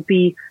one will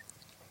be,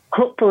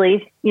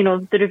 hopefully, you know,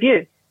 the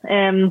review.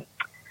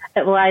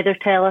 It will either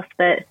tell us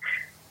that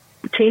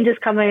change is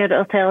coming, or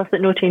it'll tell us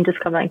that no change is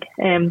coming.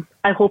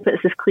 I hope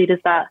it's as clear as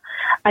that.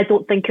 I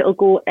don't think it'll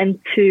go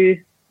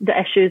into the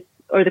issues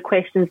or the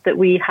questions that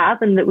we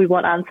have and that we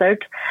want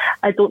answered.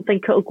 I don't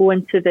think it'll go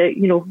into the,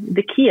 you know,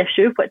 the key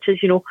issue, which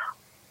is, you know,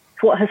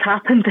 what has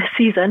happened this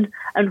season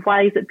and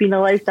why has it been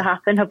allowed to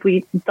happen? Have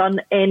we done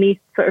any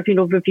sort of, you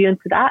know, review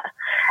into that?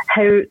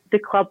 How the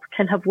club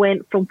can have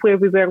went from where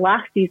we were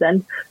last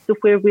season to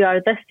where we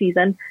are this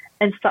season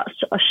in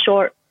such a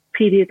short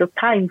period of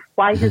time.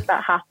 Why has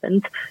that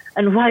happened?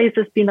 And why has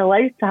this been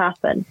allowed to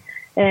happen?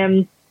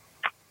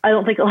 I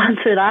don't think it'll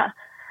answer that.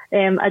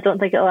 I don't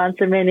think it'll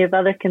answer many of the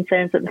other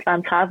concerns that the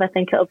fans have. I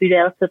think it'll be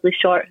relatively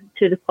short,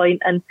 to the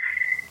point, and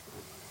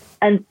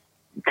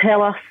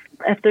tell us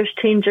if there's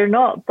change or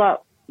not.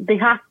 But they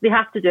have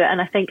to do it,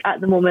 and I think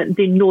at the moment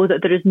they know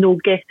that there is no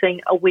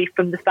getting away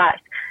from the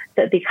fact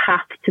that they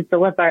have to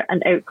deliver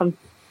an outcome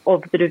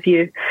of the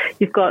review.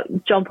 You've got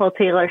John Paul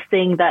Taylor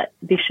saying that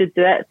they should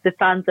do it. The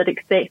fans are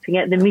expecting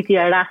it. The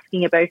media are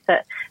asking about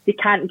it. They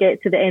can't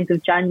get to the end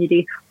of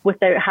January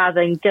without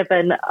having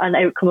given an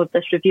outcome of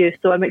this review.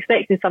 So I'm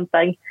expecting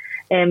something.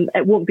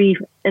 It won't be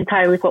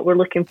entirely what we're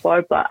looking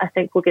for, but I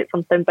think we'll get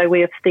something by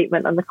way of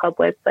statement on the club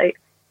website.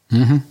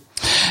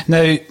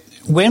 Now,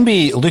 when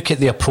we look at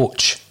the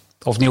approach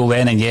of Neil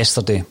Lennon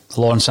yesterday,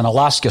 Lawrence, and I'll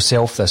ask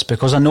yourself this,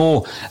 because I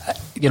know,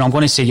 you know, I'm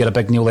going to say you're a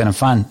big Neil Lennon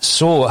fan.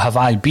 So have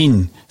I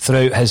been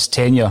throughout his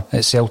tenure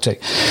at Celtic.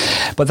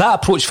 But that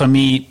approach for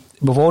me,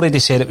 we've already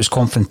said it was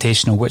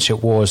confrontational, which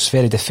it was,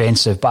 very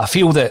defensive. But I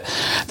feel that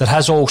there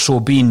has also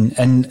been,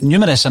 in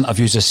numerous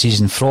interviews this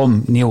season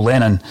from Neil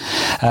Lennon,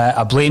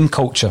 a blame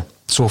culture.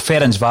 So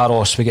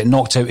Ferencvaros, we get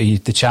knocked out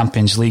of the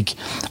Champions League,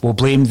 we'll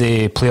blame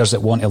the players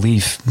that want to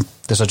leave.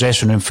 There's a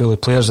dressing room full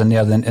of players in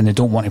there and they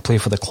don't want to play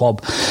for the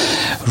club.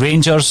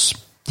 Rangers,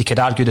 you could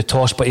argue the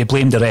toss, but he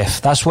blamed the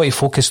ref. That's what he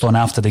focused on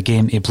after the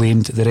game. He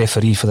blamed the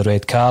referee for the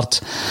red card.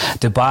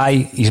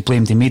 Dubai, he's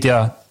blamed the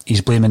media.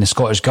 He's blaming the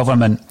Scottish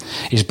Government.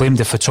 He's blamed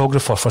the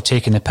photographer for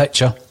taking the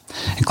picture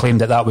and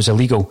claimed that that was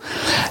illegal.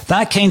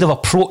 That kind of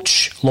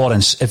approach,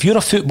 Lawrence, if you're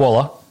a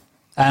footballer,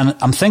 and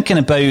I'm thinking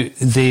about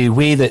the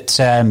way that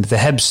the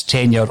Hibs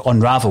tenure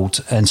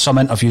unravelled in some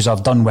interviews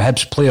I've done with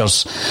Hibs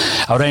players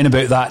around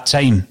about that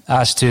time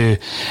as to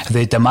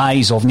the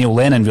demise of Neil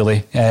Lennon,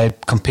 really,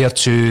 compared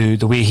to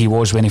the way he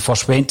was when he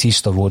first went to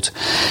Easter Road.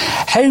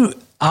 How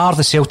are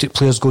the Celtic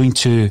players going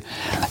to,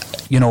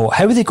 you know,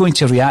 how are they going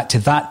to react to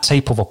that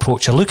type of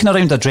approach? You're looking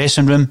around the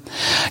dressing room,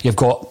 you've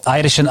got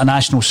Irish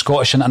internationals,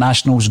 Scottish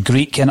internationals,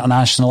 Greek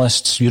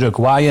internationalists,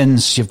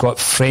 Uruguayans, you've got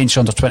French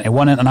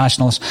under-21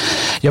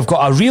 internationalists. You've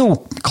got a real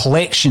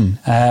collection,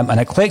 an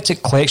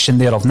eclectic collection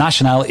there of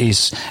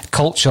nationalities,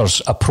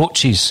 cultures,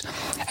 approaches.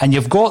 And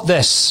you've got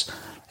this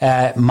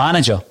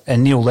manager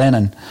in Neil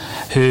Lennon,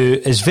 who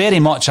is very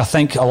much, I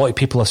think a lot of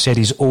people have said,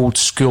 he's old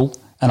school.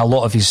 in a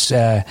lot of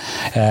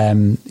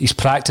his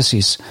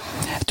practices.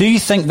 Do you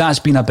think that's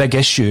been a big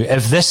issue,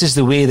 if this is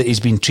the way that he's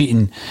been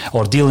treating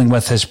or dealing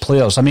with his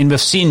players? I mean,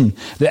 we've seen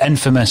the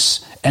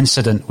infamous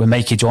incident with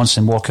Mikey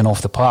Johnson walking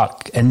off the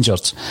park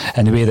injured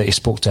in the way that he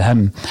spoke to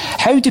him.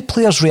 How do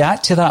players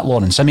react to that,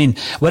 Lawrence? I mean,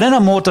 we're in a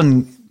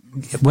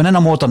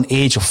modern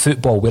age of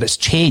football where it's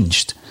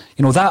changed.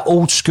 You know, that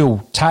old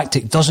school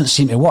tactic doesn't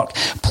seem to work.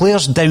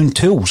 Players down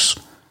tools.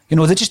 You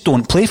know, they just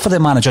don't play for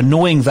the manager,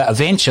 knowing that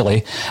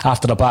eventually,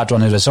 after a bad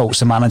run of results,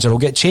 the manager will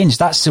get changed.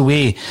 That's the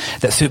way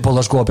that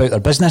footballers go about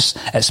their business.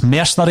 It's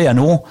mercenary, I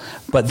know,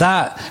 but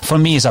that, for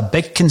me, is a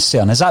big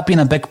concern. Has that been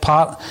a big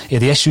part of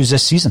the issues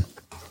this season?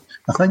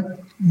 I think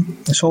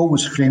it's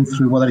always framed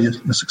through whether you're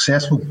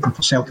successful, and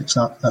for Celtic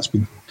that's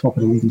been top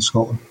of the league in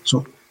Scotland.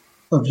 So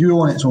our view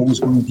on it's always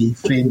going to be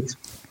framed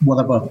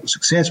whether we're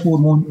successful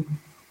or not,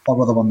 or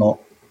whether we're not.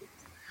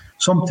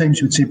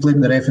 Sometimes you would say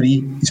blame the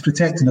referee, he's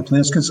protecting the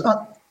players, because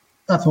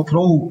I thought for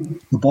all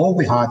the ball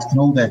we had and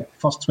all the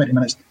first 20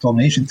 minutes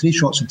domination, 3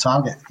 shots on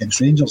target against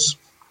Rangers,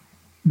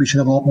 we should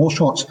have a lot more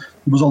shots.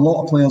 There was a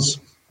lot of players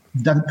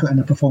who didn't put in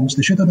the performance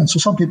they should have done. So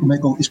some people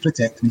might go, he's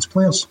protecting his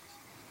players.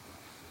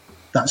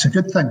 That's a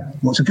good thing.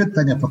 Well, it's a good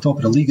thing if we're top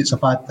of the league, it's a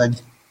bad thing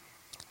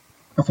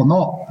if we're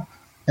not.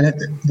 And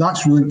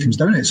that's really what it comes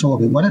down to. It's all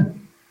about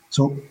winning.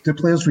 So do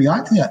players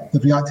react to it?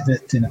 They've reacted to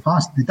it in the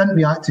past. They didn't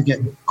react to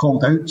getting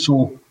called out,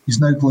 so he's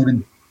now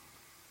blaming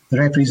the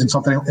referees and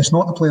something else. It's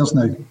not the players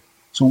now.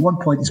 So at one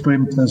point he's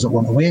blaming players that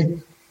went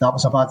away. That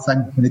was a bad thing.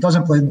 When he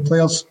doesn't blame the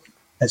players,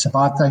 it's a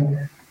bad thing.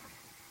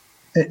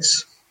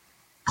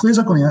 Players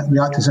are going to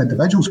react as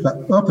individuals,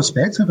 but our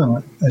perspective on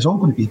it is all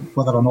going to be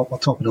whether or not we're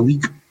top of the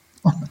league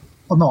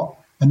or not.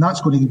 And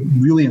that's going to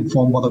really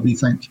inform whether we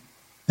think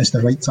it's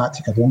the right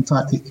tactic or wrong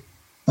tactic.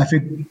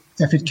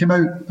 If he'd come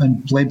out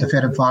and blamed the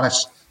Ferran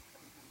Faris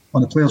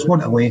on the players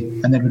went away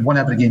and then we'd won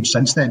every game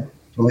since then,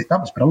 we're like,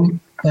 that was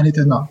brilliant. Then he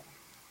did that.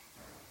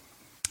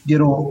 You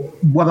know,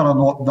 whether or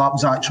not that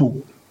was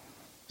actual,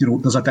 you know,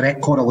 there's a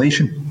direct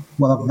correlation,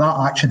 whether that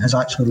action has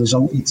actually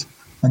resulted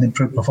in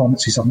improved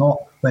performances or not.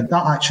 When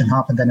that action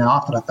happened and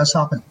after this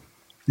happened,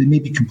 they may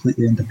be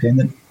completely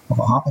independent of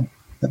what happened.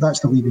 But that's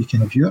the way we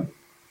can view it.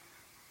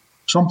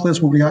 Some players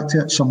will react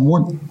to it, some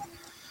won't.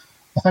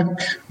 I think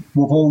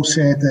we've all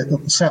said that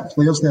there's certain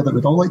players there that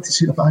we'd all like to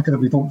see the back of it.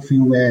 We don't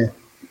feel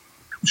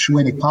show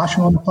any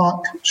passion on the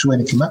park, show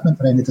any commitment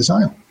or any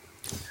desire.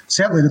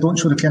 Certainly they don't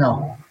show the kind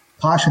of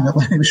passion that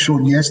Lennon was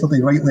showing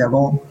yesterday, rightly or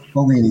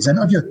wrongly in his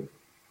interview.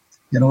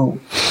 You know,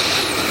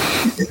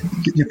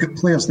 you've got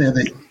players there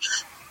that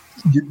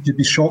you'd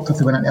be shocked if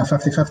they went into a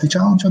 50-50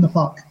 challenge on the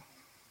park.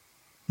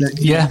 When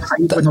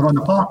they're on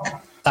the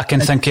park. I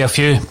can think of a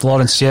few,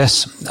 Lawrence,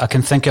 yes. I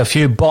can think of a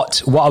few, but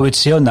what I would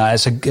say on that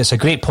is it's a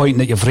great point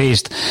that you've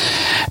raised,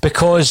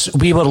 because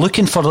we were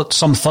looking for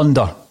some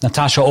thunder,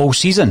 Natasha, all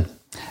season.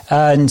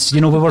 And, you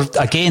know, we were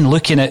again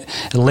looking at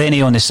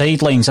Lenny on the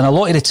sidelines, and a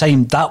lot of the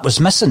time that was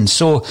missing.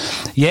 So,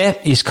 yeah,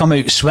 he's come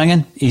out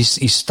swinging.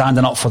 He's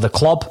standing up for the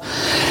club.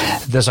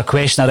 There's a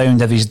question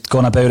around if he's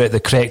gone about it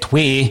the correct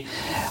way.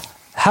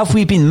 Have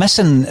we been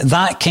missing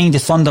that kind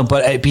of thunder,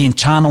 but it being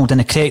channeled in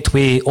the correct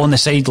way on the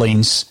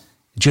sidelines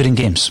during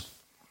games?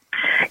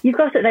 You've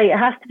got it right. It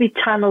has to be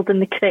channelled in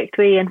the correct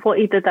way, and what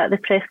he did at the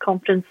press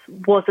conference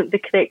wasn't the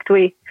correct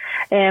way.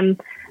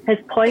 His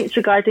points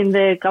regarding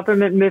the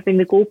government moving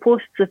the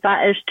goalposts, if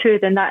that is true,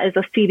 then that is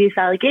a serious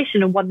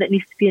allegation and one that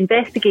needs to be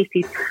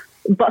investigated,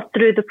 but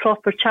through the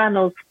proper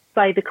channels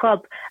by the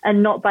club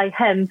and not by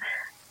him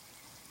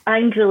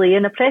angrily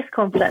in a press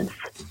conference.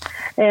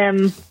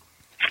 So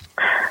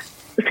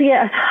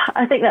yeah,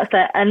 I think that's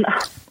it. And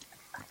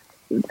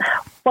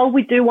while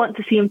we do want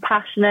to see him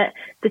passionate,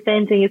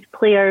 defending his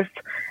players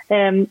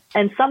in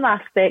some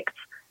aspects,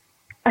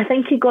 I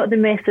think he got the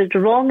message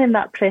wrong in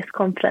that press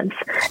conference,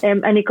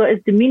 and he got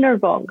his demeanour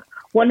wrong.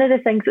 One of the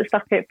things that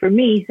stuck out for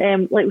me,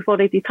 like we've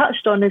already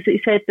touched on, is that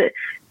he said that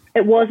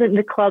it wasn't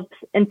the club's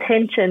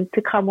intention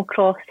to come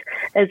across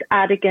as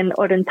arrogant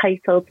or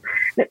entitled.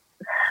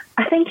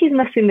 I think he's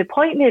missing the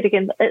point there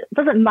again. It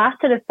doesn't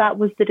matter if that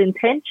was their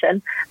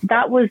intention.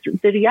 That was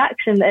the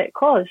reaction that it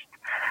caused.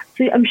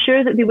 So I'm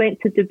sure that they went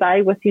to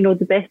Dubai with, you know,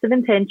 the best of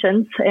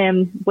intentions,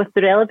 with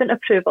the relevant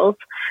approvals.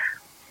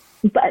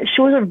 But it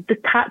shows a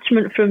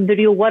detachment from the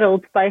real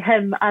world by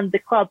him and the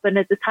club, and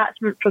a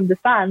detachment from the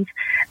fans,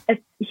 if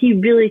he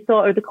really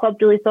thought, or the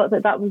club really thought,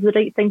 that that was the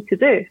right thing to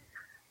do.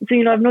 So,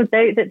 you know, I've no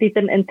doubt that they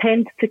didn't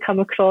intend to come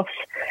across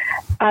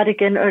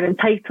arrogant or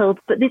entitled,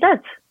 but they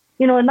did.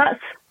 You know, and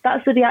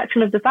that's the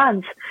reaction of the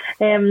fans.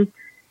 And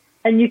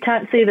you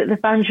can't say that the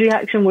fans'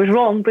 reaction was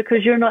wrong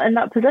because you're not in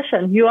that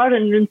position. You are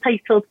in an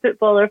entitled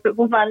footballer,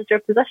 football manager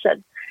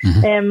position.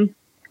 Mm-hmm.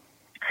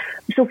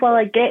 So while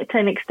I get to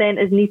an extent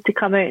his need to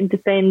come out and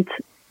defend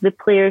the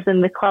players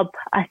and the club,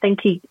 I think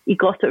he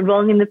got it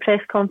wrong in the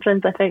press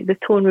conference. I think the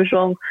tone was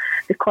wrong,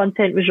 the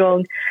content was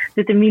wrong,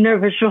 the demeanour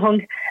was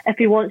wrong. If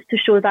he wants to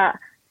show that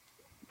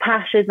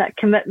passion, that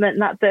commitment,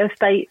 that bit of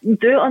fight,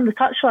 do it on the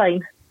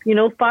touchline. You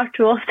know, far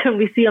too often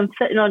we see him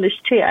sitting on his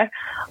chair,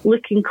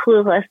 looking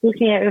clueless,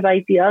 looking out of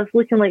ideas,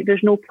 looking like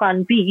there's no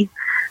plan B,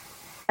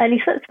 and he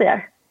sits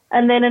there.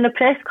 And then in a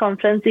press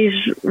conference, he's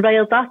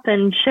riled up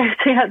and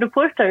shouting at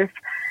reporters.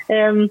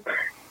 So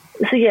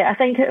yeah, I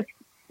think,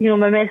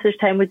 my message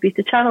to him would be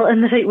to channel it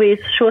in the right ways,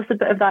 show us a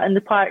bit of that in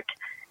the park,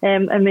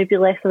 and maybe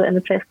less of it in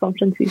the press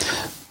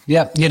conferences.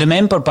 Yeah, you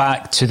remember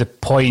back to the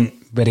point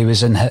where he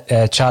was in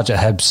charge at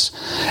Hibs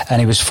and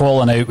he was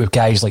falling out with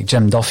guys like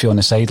Jim Duffy on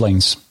the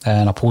sidelines,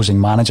 an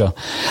opposing manager,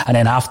 and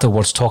then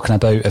afterwards talking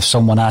about, if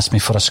someone asked me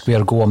for a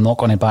square go, I'm not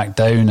going to back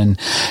down, and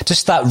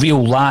just that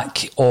real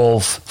lack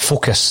of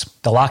focus,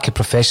 the lack of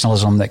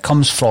professionalism that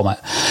comes from it.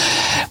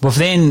 We've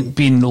then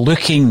been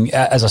looking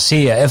at, as I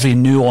say, at every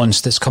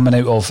nuance that's coming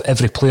out of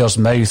every player's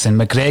mouth, and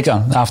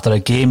McGregor, after a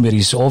game where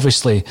he's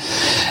obviously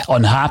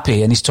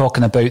unhappy and he's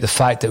talking about the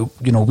fact that,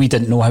 we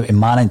didn't know how to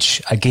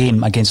manage a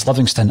game against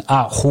Livingston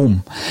at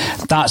home.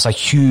 That's a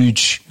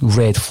huge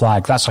red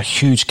flag. That's a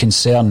huge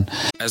concern.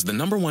 As the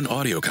 #1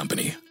 audio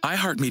company,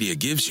 iHeartMedia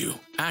gives you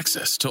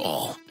access to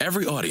all.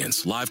 Every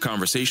audience, live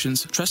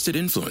conversations, trusted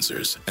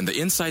influencers, and the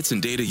insights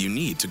and data you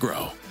need to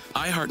grow.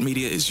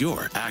 iHeartMedia is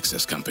your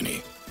access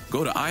company.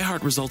 Go to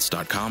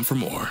iHeartResults.com for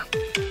more.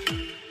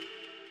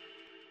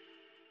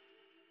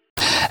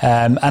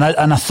 And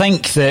I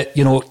think that,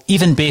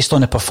 even based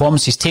on the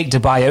performances, take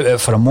Dubai out of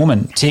it for a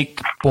moment, take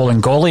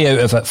Bolingoli out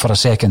of it for a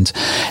second,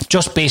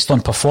 just based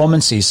on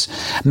performances,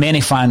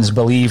 many fans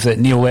believe that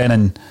Neil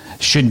Lennon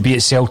shouldn't be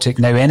at Celtic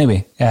now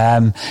anyway.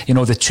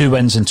 The 2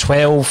 wins in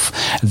 12,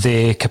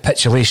 the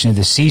capitulation of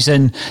the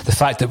season, the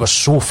fact that we're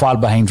so far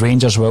behind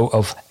Rangers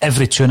of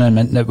every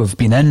tournament that we've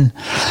been in.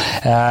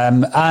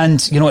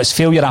 It's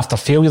failure after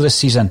failure this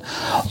season.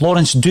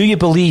 Lawrence, do you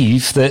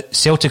believe that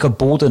Celtic are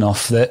bold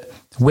enough that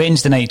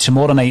Wednesday night,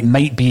 tomorrow night,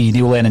 might be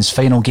Neil Lennon's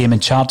final game in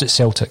charge at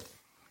Celtic?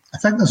 I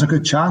think there's a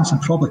good chance, and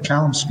probably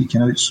Callum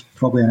speaking out is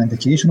probably an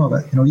indication of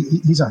it.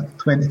 He's a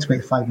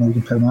 £20-25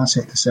 million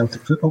asset to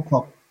Celtic Football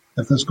Club.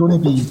 If there's going to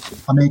be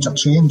a major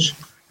change,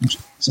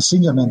 as a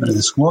senior member of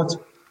the squad,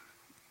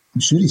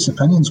 I'm sure his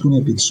opinion's going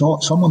to be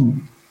sought.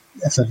 Someone,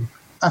 if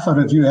a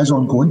review is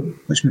ongoing,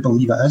 which we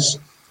believe it is,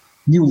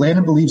 Neil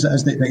Lennon believes it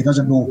is, but he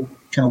doesn't know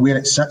kind of where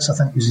it sits, I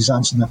think was his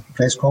answer in the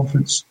press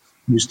conference.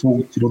 He was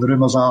told, the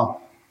rumours are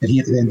that he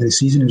at the end of the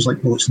season, he was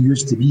like, well, it's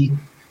news to me.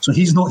 So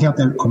he's not heard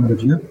the outcome of the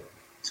review.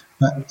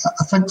 But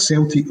I think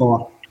Celtic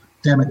or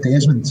Dermot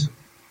Desmond,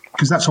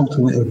 because that's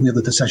ultimately where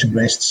the decision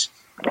rests.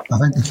 I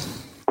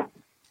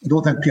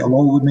don't think Peter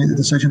Lawwell would make the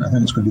decision. I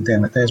think it's going to be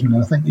Dermot Desmond.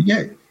 And I think,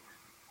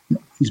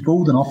 he's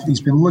bold enough.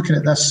 He's been looking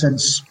at this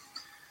since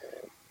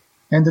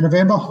end of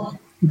November.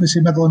 Would we say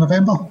middle of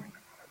November?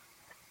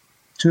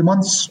 2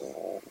 months.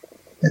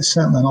 It's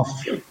certainly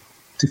enough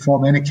to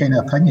form any kind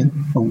of opinion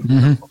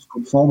about what's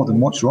going forward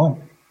and what's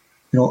wrong.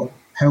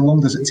 How long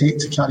does it take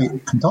to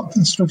conduct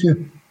this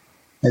review?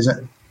 Is it,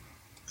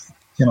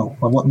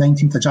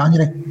 19th of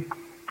January?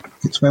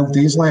 12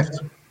 days left.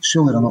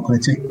 Surely they're not going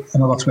to take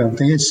another 12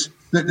 days.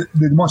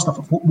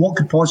 What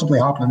could possibly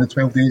happen in the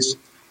 12 days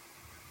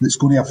that's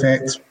going to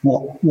affect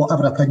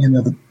whatever opinion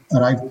they've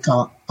arrived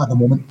at the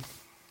moment?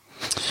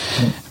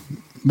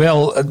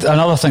 Well,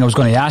 another thing I was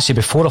going to ask you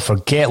before I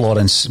forget,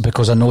 Lawrence,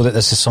 because I know that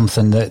this is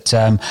something that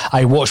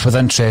I watched with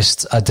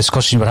interest, a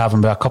discussion you were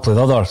having with a couple of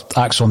other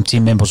Axom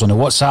team members on the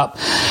WhatsApp.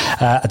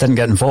 I didn't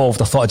get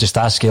involved. I thought I'd just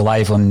ask you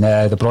live on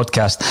the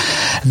broadcast.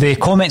 The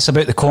comments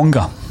about the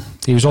conga.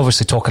 He was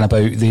obviously talking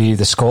about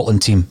the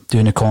Scotland team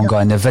doing the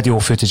conga and the video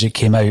footage that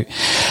came out.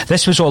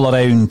 This was all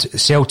around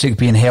Celtic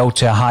being held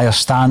to a higher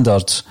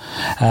standard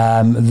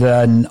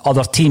than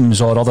other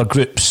teams or other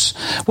groups.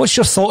 What's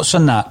your thoughts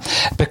on that?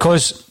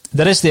 Because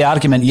there is the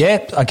argument,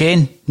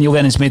 again, Neil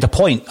Lennon's made a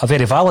point, a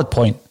very valid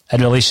point, in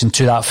relation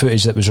to that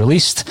footage that was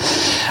released.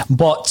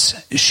 But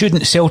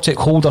shouldn't Celtic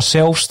hold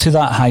ourselves to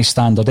that high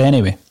standard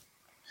anyway?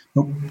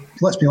 Well,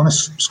 let's be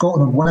honest,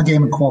 Scotland have won a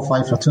game and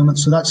qualified for a tournament,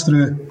 so that's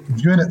through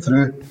viewing it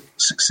through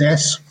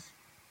success.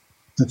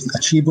 They've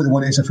achieved what they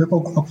wanted as a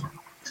football club.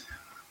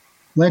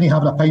 Lenny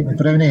having a pint with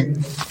Brownie,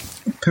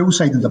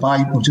 poolside in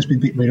Dubai, have just been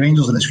beaten by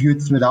Rangers, and it's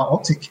viewed through that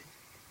optic.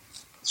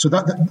 So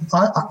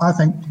I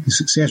think the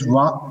success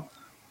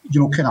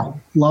kind of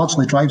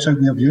largely drives how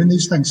we're viewing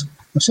these things.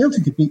 If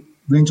Celtic could beat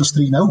Rangers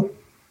 3-0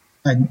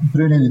 and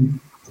Brownie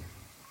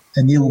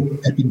and Neil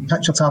had been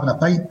pictured having a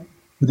pint,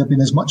 would there have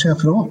been as much of a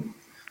furore?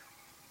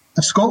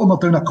 If Scotland were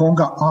doing a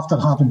conga after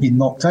having been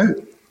knocked out,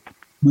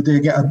 would they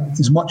get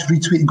as much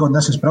retweeting going,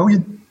 this is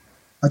brilliant?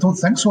 I don't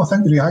think so. I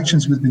think the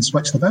reactions would have been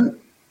switched about.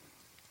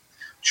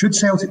 Should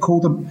Celtic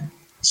hold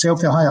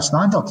themselves to a higher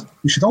standard?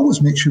 We should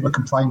always make sure we're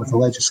complying with the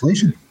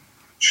legislation.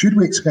 Should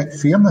we expect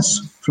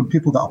fairness from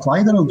people that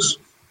apply the rules?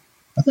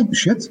 I think we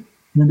should.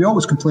 We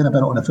always complain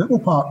about it on the football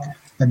park,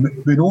 and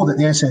we know that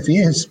the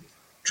SFA has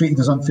treated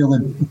us unfairly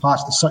in the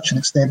past to such an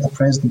extent that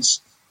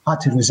presidents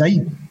had to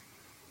resign.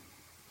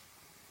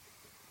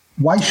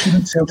 Why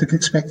shouldn't Celtic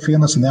expect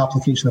fairness in the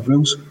application of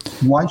rules?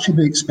 Why should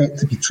we expect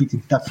to be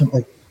treated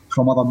differently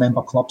from other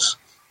member clubs?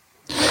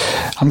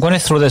 I'm going to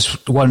throw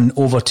this one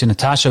over to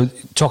Natasha.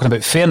 Talking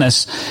about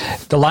fairness,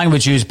 the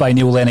language used by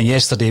Neil Lennon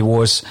yesterday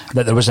was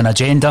that there was an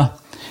agenda,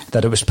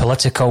 that it was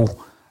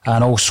political,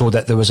 and also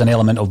that there was an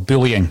element of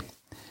bullying.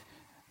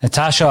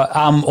 Natasha,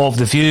 I'm of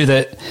the view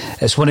that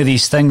it's one of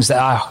these things that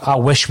I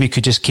wish we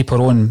could just keep our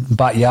own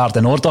backyard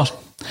in order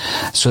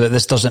so that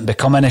this doesn't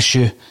become an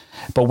issue.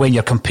 But when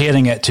you're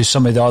comparing it to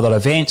some of the other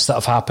events that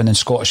have happened in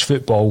Scottish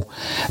football,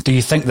 do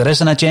you think there is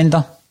an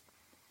agenda?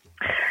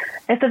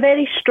 It's a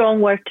very strong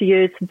word to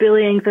use.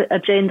 Bullying's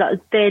agenda is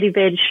very,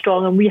 very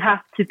strong, and we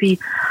have to be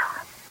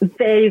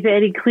very,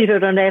 very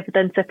clear on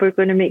evidence if we're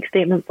going to make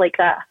statements like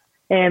that.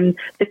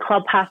 The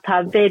club has to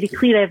have very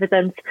clear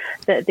evidence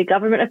that the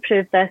government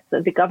approved this,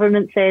 that the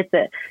government said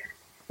that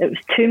it was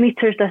 2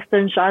 metres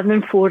distance rather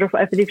than 4 or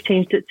whatever they've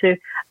changed it to,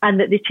 and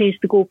that they changed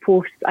the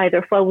goalposts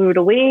either while we were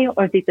away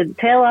or they didn't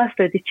tell us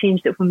or they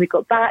changed it when we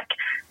got back.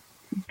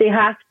 They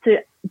have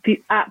to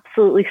be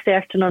absolutely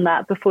certain on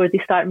that before they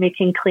start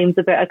making claims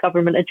about a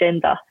government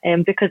agenda,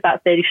 because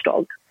that's very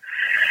strong.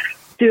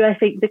 Do I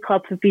think the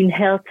club have been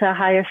held to a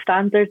higher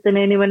standard than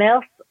anyone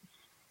else?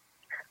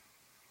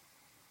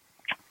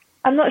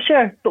 I'm not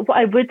sure, but what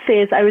I would say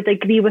is I would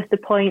agree with the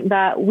point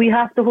that we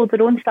have to hold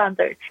our own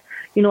standards.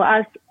 You know,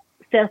 as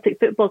Celtic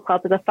Football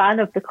Club, as a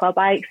fan of the club,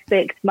 I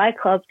expect my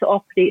club to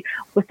operate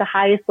with the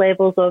highest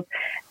levels of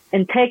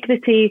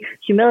integrity,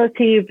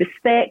 humility,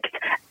 respect,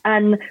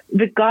 and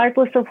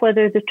regardless of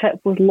whether the trip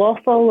was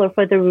lawful or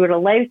whether we were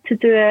allowed to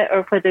do it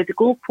or whether the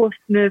goalpost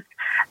moved,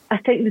 I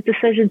think the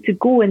decision to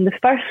go in the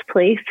first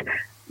place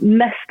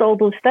missed all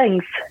those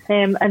things,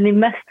 and they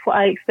missed what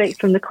I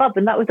expect from the club,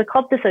 and that was a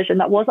club decision,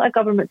 that wasn't a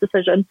government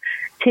decision.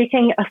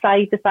 Taking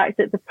aside the fact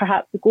that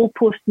perhaps the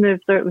goalpost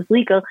moved or it was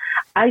legal,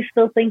 I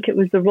still think it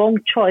was the wrong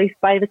choice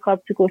by the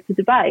club to go to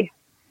Dubai.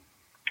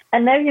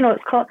 And now, you know,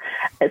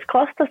 it's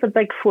cost us a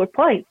big 4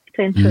 points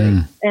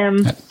potentially.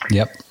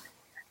 Yep.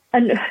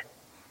 And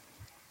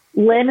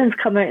Lennon's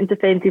come out and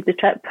defended the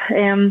trip,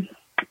 and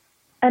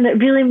it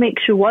really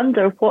makes you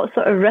wonder what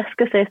sort of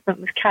risk assessment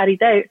was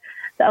carried out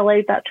that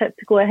allowed that trip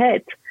to go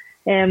ahead.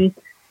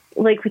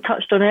 Like we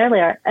touched on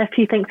earlier, if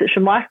he thinks it's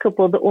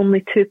remarkable that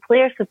only 2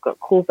 players have got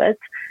COVID,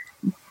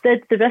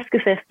 did the risk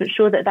assessment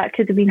show that that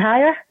could have been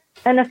higher?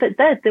 And if it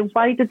did, then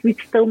why did we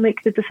still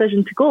make the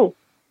decision to go?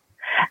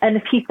 And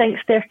if he thinks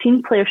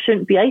 13 players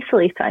shouldn't be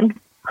isolating,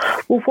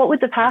 well, what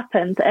would have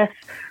happened if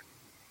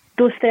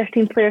those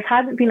 13 players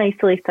hadn't been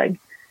isolating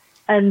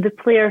and the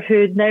player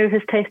who now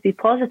has tested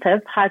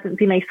positive hadn't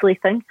been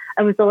isolating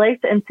and was allowed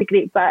to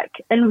integrate back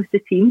in with the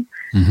team?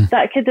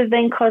 That could have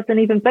then caused an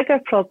even bigger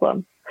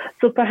problem.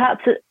 So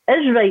perhaps it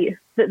is right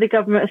that the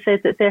government has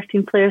said that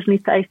 13 players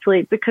need to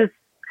isolate, because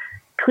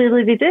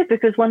clearly they do,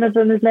 because one of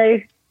them is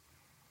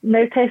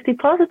now tested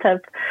positive.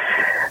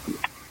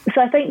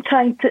 So I think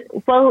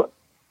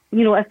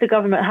if the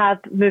government have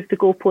moved the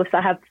goalposts,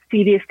 I have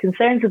serious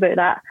concerns about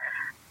that.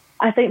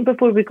 I think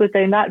before we go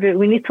down that route,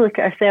 we need to look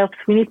at ourselves.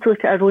 We need to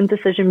look at our own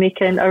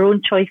decision-making, our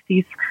own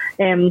choices,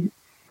 and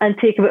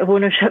take a bit of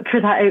ownership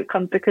for that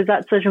outcome, because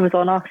that decision was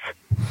on us.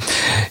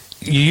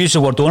 You use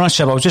the word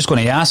ownership. I was just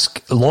going to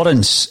ask,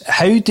 Lawrence,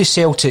 how do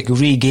Celtic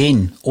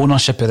regain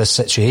ownership of this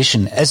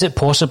situation? Is it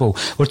possible?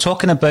 We're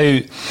talking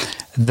about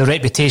the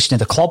reputation of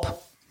the club,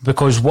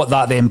 because what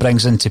that then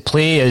brings into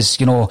play is,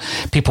 you know,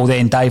 people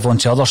then dive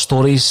onto other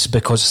stories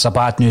because it's a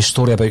bad news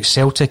story about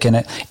Celtic, and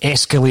it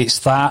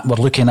escalates that. We're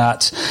looking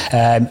at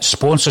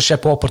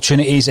sponsorship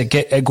opportunities.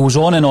 It goes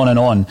on and on and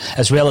on,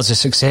 as well as the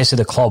success of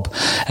the club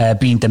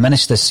being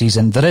diminished this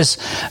season. There is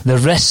the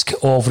risk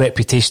of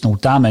reputational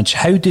damage.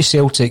 How do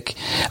Celtic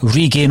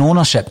regain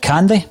ownership?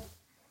 Can they?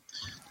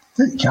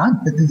 They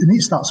can. They need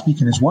to start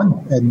speaking as one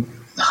and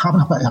having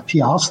a bit of a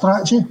PR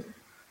strategy,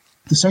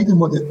 deciding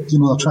what they're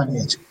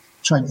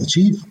trying to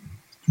achieve.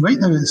 Right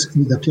now, it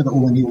would appear that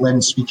only Neil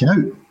Lennon's speaking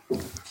out.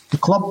 The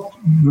club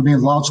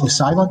remain largely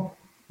silent,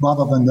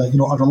 rather than a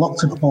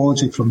reluctant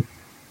apology from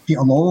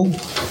Peter Lowell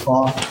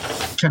or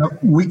kind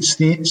of weak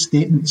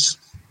statements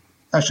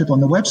issued on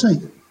the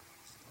website.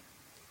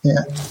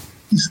 It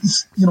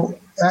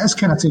is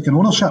kind of taking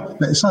ownership,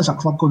 but it's as a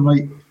club going,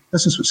 right,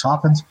 this is what's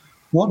happened.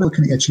 What we're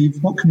looking to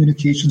achieve, what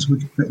communications we're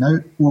putting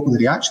out, what will the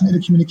reaction to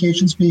the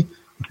communications be?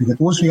 If we get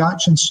those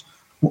reactions,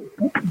 what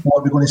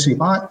are we going to say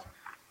back?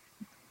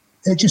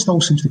 It just all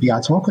seems to be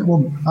ad hoc at the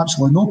moment.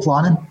 Absolutely no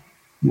planning.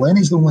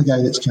 Lenny's the only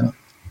guy that's kind of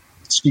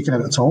speaking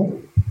out at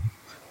all.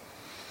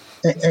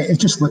 It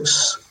just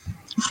looks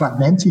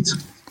fragmented.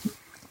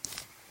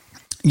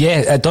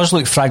 Yeah, it does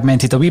look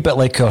fragmented, a wee bit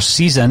like our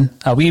season,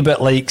 a wee bit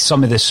like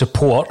some of the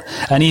support,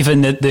 and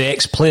even the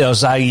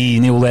ex-players, i.e.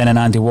 Neil Lennon,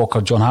 Andy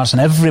Walker, John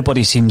Harrison.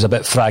 Everybody seems a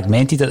bit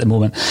fragmented at the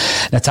moment.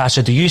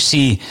 Natasha, do you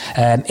see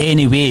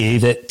any way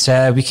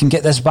that we can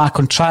get this back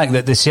on track,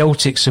 that the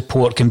Celtic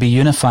support can be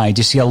unified?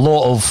 You see a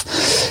lot of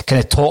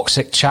kind of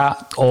toxic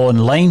chat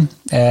online,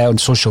 on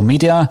social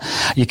media.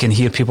 You can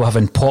hear people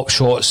having pop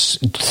shots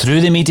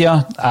through the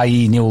media,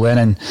 i.e. Neil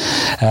Lennon,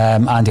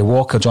 Andy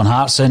Walker, John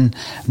Hartson.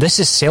 This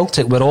is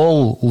Celtic. We're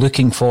all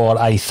looking for,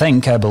 I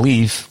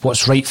believe,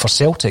 what's right for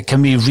Celtic.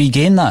 Can we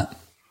regain that?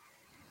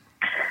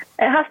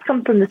 it has to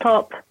come from the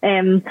top,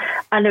 and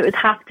it would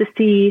have to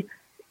see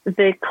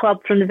the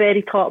club from the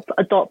very top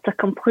adopt a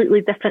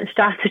completely different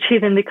strategy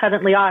than they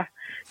currently are,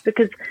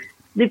 because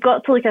they've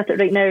got to look at it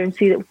right now and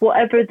see that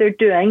whatever they're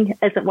doing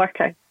isn't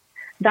working.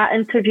 That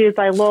interview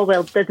by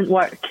Lawwell didn't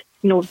work.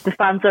 The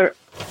fans are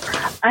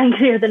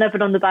angrier than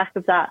ever on the back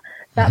of that.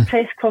 That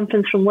press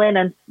conference from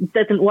Lennon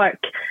didn't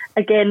work.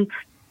 Again,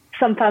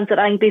 some fans are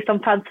angry, some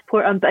fans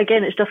support him, but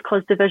again, it's just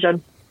caused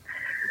division.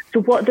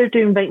 So what they're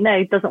doing right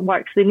now doesn't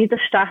work. So they need a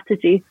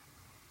strategy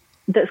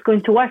that's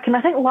going to work. And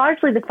I think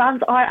largely the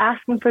fans are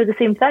asking for the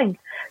same thing.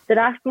 They're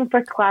asking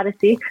for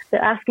clarity,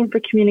 they're asking for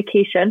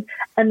communication,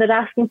 and they're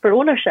asking for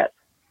ownership.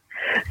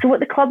 So what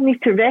the club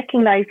needs to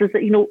recognise is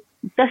that,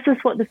 this is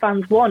what the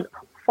fans want.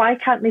 Why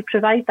can't they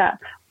provide that?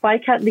 Why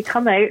can't they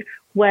come out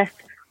with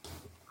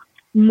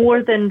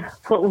more than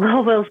what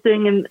Lawwell's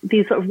doing in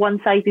these sort of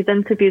one-sided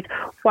interviews?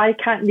 Why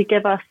can't they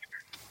give us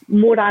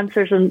more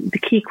answers on the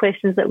key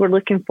questions that we're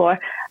looking for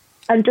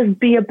and just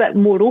be a bit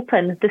more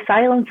open? The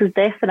silence is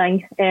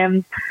deafening,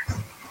 and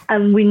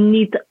we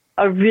need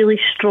a really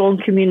strong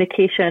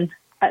communication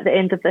at the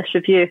end of this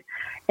review,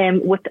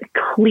 with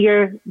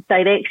clear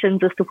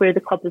directions as to where the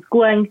club is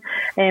going,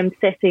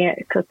 setting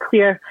a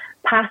clear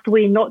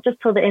pathway, not just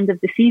till the end of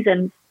the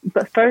season,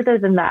 but further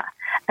than that.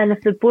 And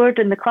if the board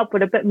and the club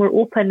were a bit more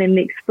open and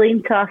they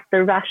explained to us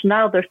their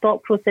rationale, their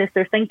thought process,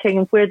 their thinking,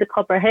 and where the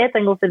club are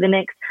heading over the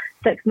next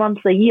 6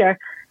 months, a year,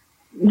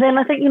 then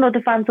I think,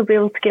 the fans will be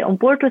able to get on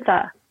board with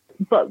that.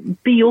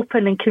 But be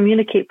open and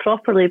communicate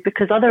properly,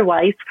 because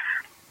otherwise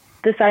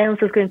the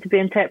silence is going to be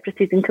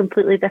interpreted in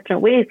completely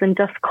different ways and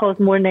just cause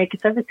more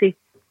negativity.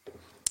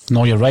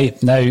 No, you're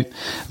right. Now,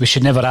 we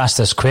should never ask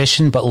this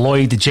question, but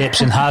Lloyd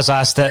Egyptian has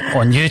asked it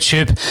on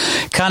YouTube.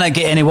 Can it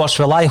get any worse?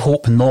 Well, I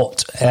hope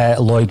not,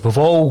 Lloyd. We've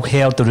all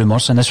heard the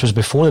rumours, and this was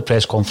before the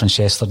press conference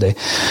yesterday,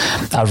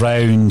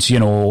 around,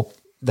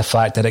 the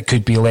fact that it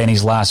could be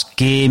Lenny's last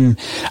game.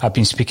 I've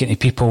been speaking to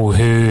people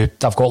who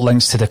have got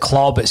links to the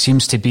club. It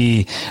seems to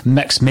be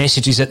mixed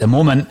messages at the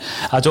moment.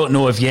 I don't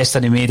know if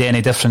yesterday made any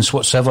difference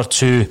whatsoever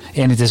to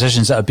any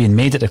decisions that have been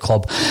made at the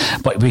club,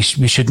 but we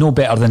should know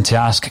better than to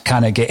ask,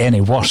 can it get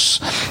any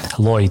worse,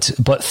 Lloyd?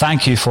 But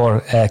thank you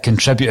for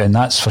contributing,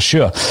 that's for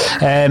sure.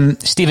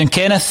 Stephen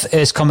Kenneth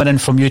is coming in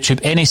from YouTube.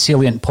 Any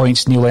salient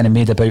points Neil Lennon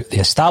made about the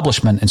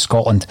establishment in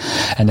Scotland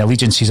and the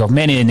allegiances of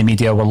many in the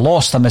media were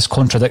lost amidst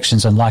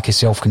contradictions and lack of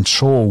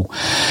self-control.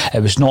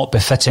 It was not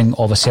befitting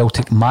of a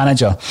Celtic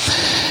manager.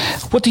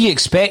 What do you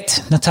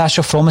expect,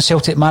 Natasha, from a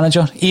Celtic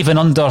manager? Even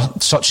under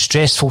such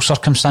stressful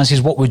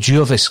circumstances, what would you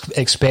have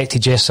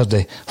expected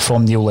yesterday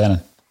from Neil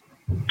Lennon?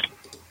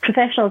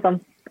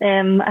 Professionalism.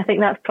 I think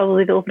that's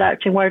probably the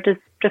overarching word, is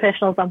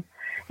professionalism.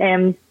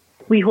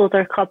 We hold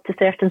our club to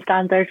certain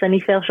standards, and he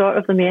fell short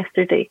of them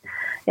yesterday.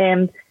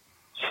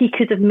 He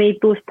could have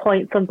made those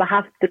points on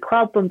behalf of the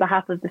club, on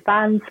behalf of the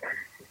fans,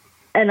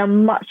 in a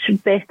much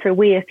better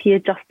way if he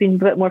had just been a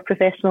bit more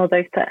professional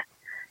about it.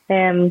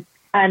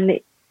 And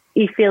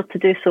he failed to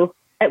do so.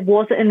 It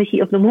wasn't in the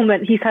heat of the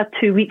moment. He's had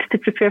 2 weeks to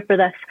prepare for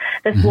this.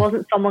 This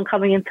wasn't someone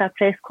coming into a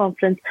press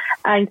conference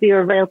angry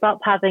or riled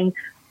up, having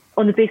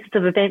on the basis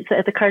of events that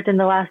had occurred in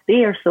the last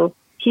day or so.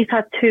 He's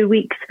had 2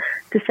 weeks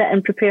to sit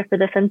and prepare for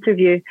this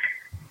interview,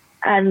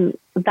 and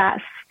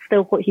that's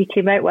still what he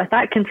came out with.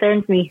 That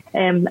concerns me,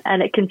 and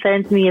it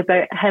concerns me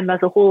about him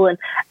as a whole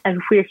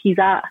and where he's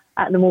at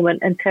the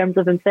moment in terms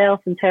of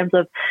himself, in terms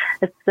of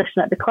his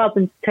position at the club,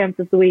 in terms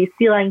of the way he's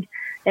feeling.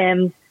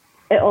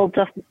 It all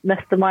just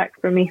missed the mark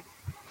for me.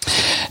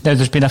 Now,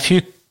 there's been a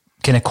few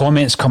kind of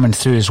comments coming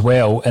through as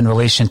well in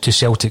relation to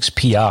Celtic's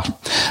PR.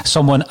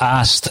 Someone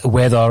asked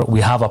whether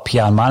we have a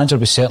PR manager.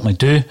 We certainly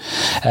do.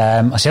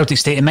 A Celtic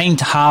State of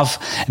Mind have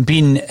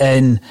been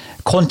in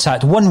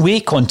contact, one-way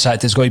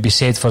contact, it's going to be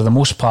said for the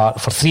most part,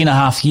 for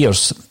 3.5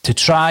 years to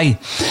try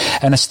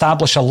and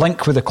establish a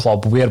link with the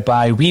club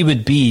whereby we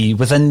would be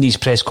within these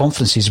press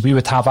conferences. We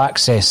would have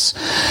access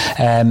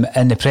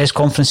in the press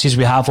conferences.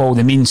 We have all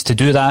the means to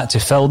do that, to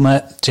film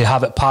it, to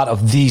have it part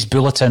of these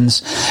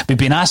bulletins. We've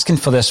been asking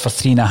for this for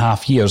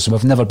 3.5 years and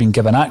we've never been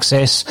given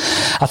access.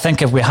 I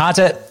think if we had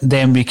it,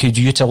 then we could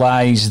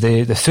utilise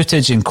the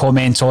footage and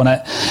comment on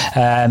it,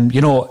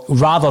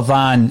 rather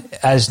than,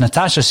 as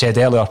Natasha said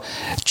earlier,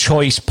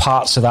 choice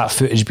parts of that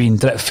footage being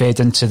drip fed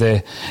into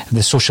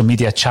the social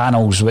media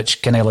channels,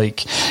 which kind of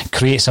like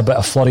creates a bit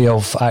of flurry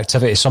of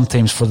activity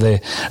sometimes for the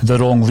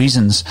wrong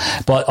reasons.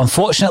 But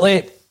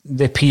unfortunately,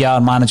 the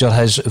PR manager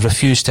has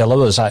refused to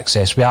allow us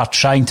access. We are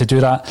trying to do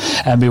that,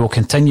 and we will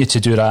continue to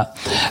do that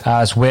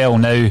as well.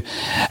 Now,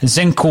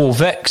 Zinko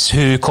Vix,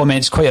 who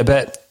comments quite a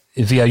bit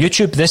via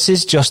YouTube, this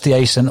is just the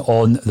icing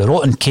on the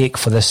rotten cake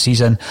for this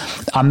season.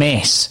 A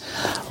mess.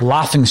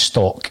 Laughing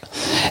stock.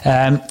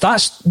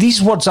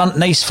 These words aren't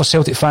nice for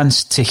Celtic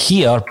fans to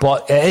hear,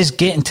 but it is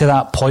getting to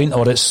that point,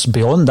 or it's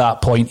beyond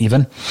that point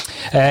even.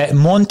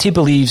 Monty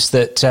believes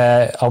that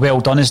a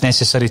well done is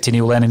necessary to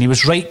Neil Lennon. He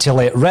was right to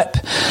let rip.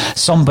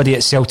 Somebody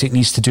at Celtic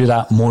needs to do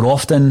that more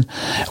often.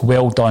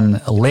 Well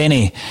done,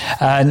 Lenny.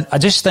 And I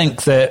just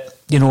think that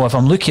if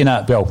I'm looking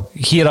at,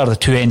 here are the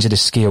two ends of the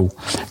scale.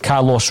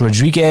 Carlos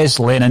Rodriguez,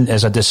 Lennon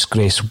is a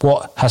disgrace.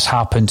 What has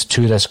happened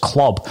to this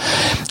club?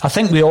 I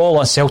think we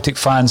all as Celtic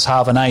fans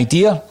have an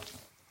idea.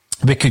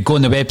 We could go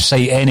on the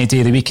website any day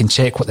of the week and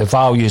check what the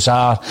values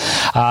are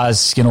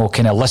as,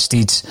 kind of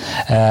listed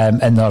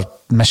in their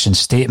mission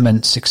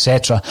statements,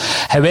 etc.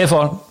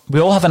 However,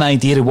 we all have an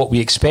idea of what we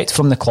expect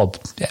from the club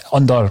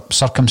under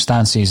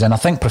circumstances, and I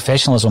think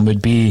professionalism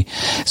would be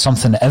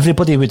something that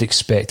everybody would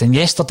expect, and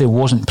yesterday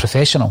wasn't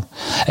professional.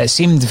 It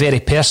seemed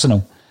very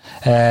personal.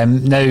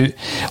 Now,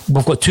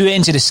 we've got two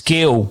ends of the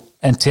scale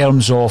in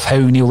terms of how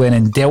Neil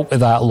Lennon dealt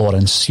with that,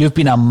 Lawrence. You've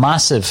been a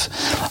massive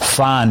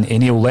fan of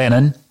Neil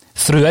Lennon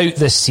throughout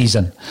this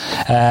season,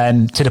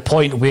 to the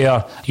point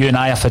where you and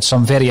I have had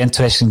some very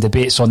interesting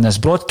debates on this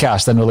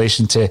broadcast in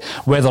relation to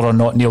whether or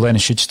not Neil Lennon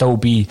should still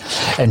be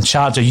in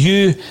charge. Are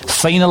you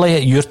finally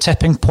at your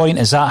tipping point?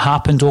 Has that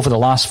happened over the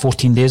last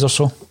 14 days or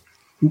so?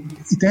 He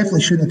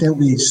definitely shouldn't have dealt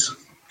with his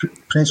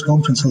press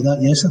conference like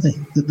that yesterday.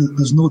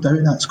 There's no doubt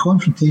in that. It's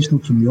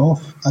confrontational from the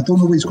off. I don't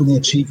know what he's going to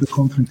achieve with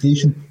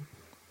confrontation.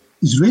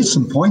 He's raised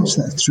some points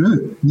that are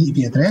true, need to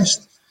be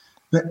addressed,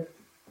 but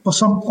for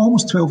some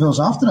almost 12 hours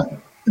after it,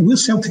 and with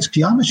Celtic's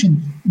PR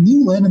machine,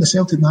 Neil Lennon, the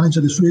Celtic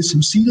manager, has raised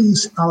some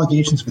serious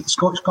allegations about the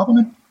Scottish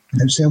Government and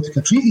how Celtic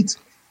are treated.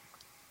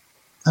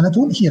 And I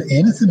don't hear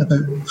anything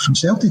from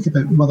Celtic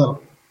about whether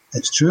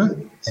it's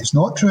true, it's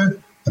not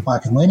true, they're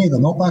backing Lenny, they're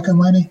not backing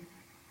Lenny.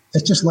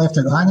 It's just left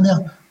out hanging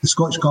there. The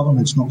Scottish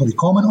Government's not going to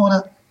comment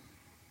on it.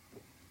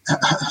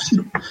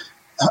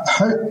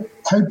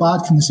 How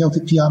bad can the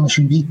Celtic PR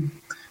machine be?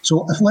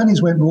 So if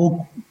Lenny's went rogue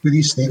with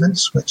these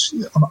statements, which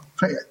I'm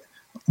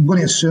going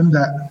to assume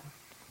that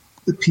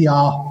the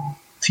PR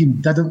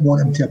team didn't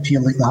want him to appear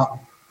like that.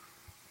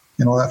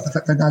 I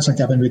think that's a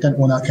given. We didn't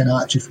want that kind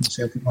of attitude from the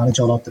Celtic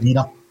manager or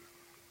demeanour.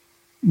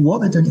 What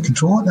are they doing to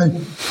control it now?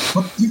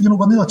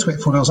 We're nearly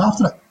 24 hours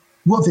after it.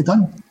 What have they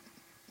done?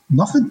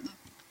 Nothing.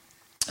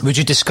 Would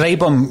you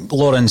describe him,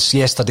 Lawrence,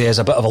 yesterday as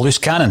a bit of a loose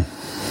cannon?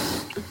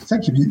 I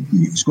think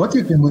he's got to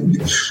have been.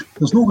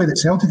 There's no way that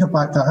Celtic have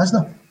backed that, is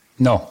there?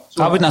 No,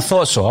 so, I wouldn't have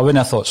thought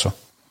so.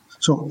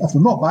 So if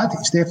they're not bad,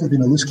 it's definitely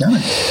been a loose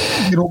cannon.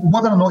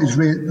 Whether or not he's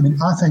raised,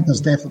 I think there's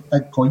definitely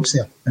big points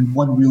there, and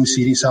one really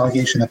serious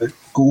allegation about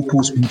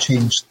goalposts being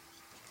changed.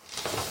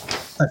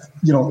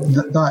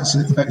 That's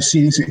about as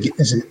serious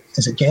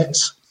as it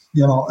gets.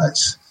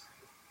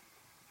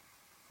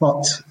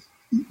 But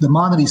the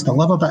manner he's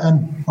delivered it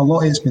in, a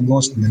lot of it's been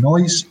lost in the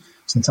noise.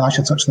 As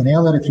Natasha touched on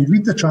earlier, if you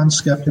read the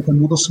transcript, you can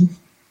know there's some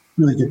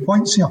really good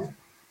points here.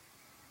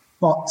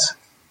 But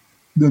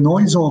the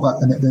noise of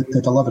it and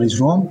the delivery is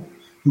wrong.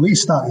 The way he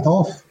started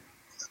off,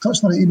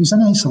 he was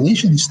in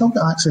isolation. He still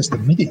got access to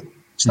the media. He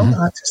still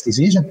got access to his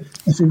agent.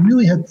 If he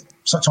really had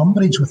such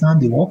umbrage with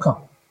Andy Walker,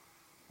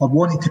 or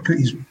wanted to put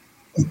his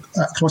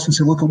across and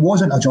say, look, it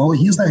wasn't a jolly.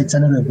 Here's the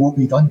itinerary of what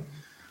we've done.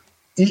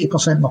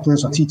 80% of my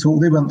players are teetotal.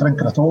 They weren't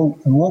drinking at all.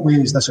 In what way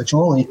is this a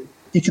jolly?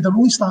 He could have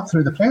released that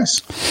through the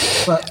press.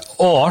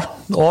 Or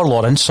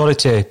Lawrence, sorry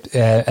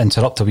to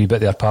interrupt a wee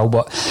bit there,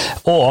 pal,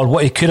 or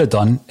what he could have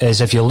done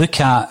is, if you look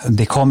at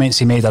the comments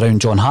he made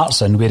around John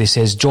Hartson, where he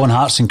says John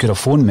Hartson could have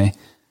phoned me,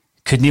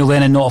 could Neil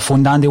Lennon not have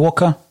phoned Andy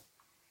Walker?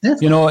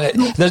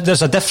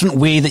 There's a different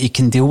way that you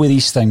can deal with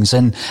these things,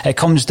 and it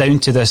comes down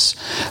to this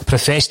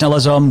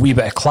professionalism, wee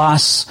bit of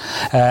class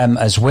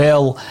as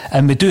well,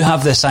 and we do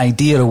have this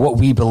idea of what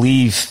we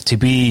believe to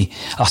be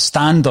a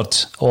standard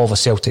of a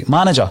Celtic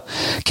manager.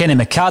 Kenny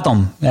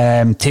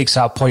McAdam takes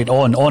that point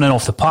on and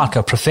off the park.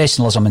 Our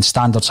professionalism and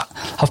standards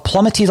have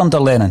plummeted under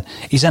Lennon.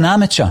 He's an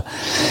amateur.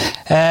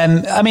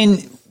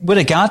 With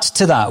regards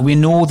to that, we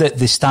know that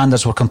the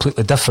standards were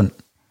completely different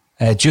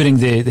during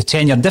the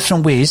tenure, in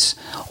different ways,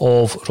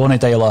 of Ronny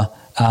Deila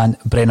and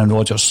Brendan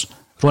Rodgers.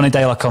 Ronny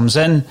Deila comes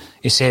in,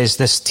 he says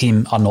this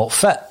team are not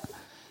fit.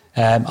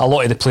 A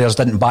lot of the players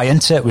didn't buy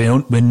into it.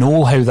 We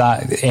know how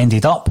that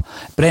ended up.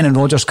 Brendan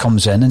Rodgers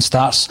comes in and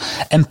starts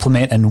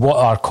implementing what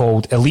are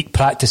called elite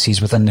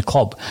practices within the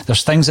club.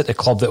 There's things at the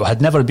club that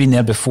had never been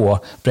there before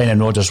Brendan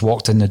Rodgers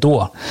walked in the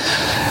door.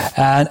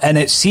 And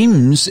it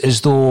seems as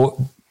though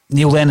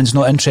Neil Lennon's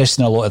not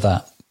interested in a lot of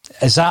that.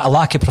 Is that a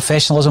lack of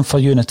professionalism for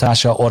you,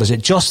 Natasha, or is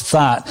it just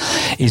that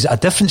he's a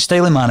different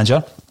style of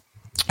manager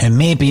and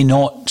maybe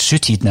not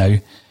suited now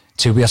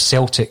to where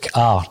Celtic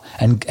are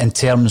in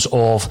terms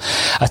of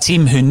a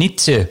team who need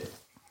to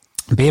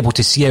be able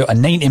to see out a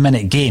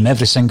 90-minute game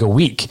every single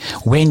week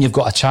when you've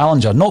got a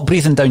challenger, not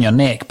breathing down your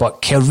neck,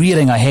 but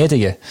careering ahead of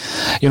you.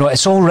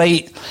 It's all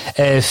right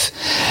if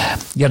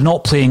you're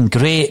not playing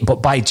great,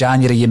 but by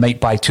January you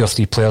might buy 2 or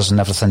 3 players and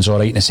everything's all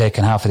right in the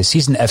second half of the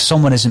season if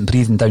someone isn't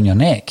breathing down your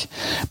neck.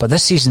 But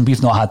this season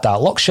we've not had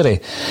that luxury.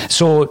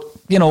 So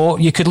you know,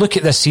 you could look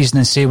at this season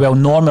and say, well,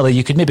 normally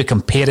you could maybe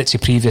compare it to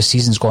previous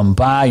seasons gone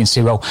by and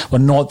say, well, we're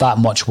not that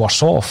much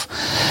worse off.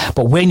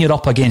 But when you're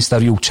up against a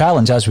real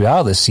challenge, as we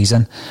are this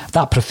season,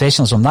 that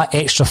professionalism, that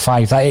extra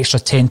 5%, that extra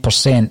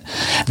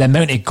 10%, the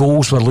amount of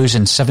goals we're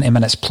losing 70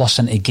 minutes plus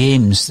into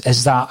games,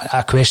 is that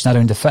a question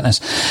around the fitness?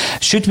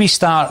 Should we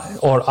start,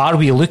 or are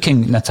we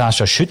looking,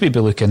 Natasha, should we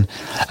be looking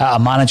at a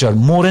manager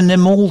more in the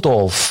mould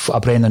of a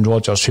Brendan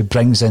Rodgers who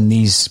brings in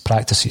these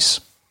practices?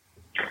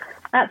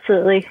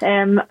 Absolutely.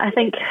 I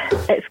think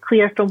it's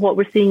clear from what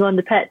we're seeing on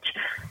the pitch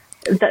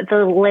that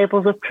the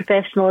levels of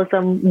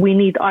professionalism we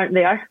need aren't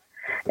there.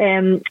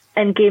 In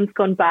games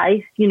gone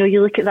by, you know,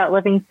 you look at that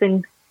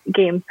Livingston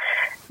game,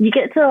 you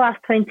get to the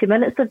last 20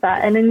 minutes of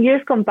that, and in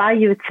years gone by,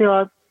 you would say,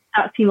 oh,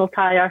 that team will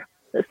tire.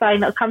 It's fine,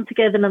 it'll come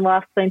together in the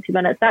last 20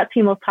 minutes. That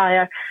team will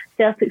tire.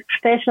 Celtic's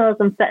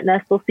professionalism,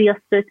 fitness will see us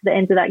through to the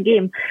end of that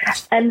game.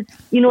 And,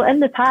 you know,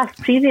 in the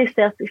past, previous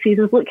Celtic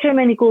seasons, look how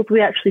many goals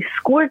we actually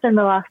scored in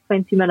the last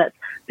 20 minutes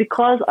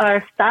because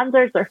our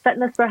standards, our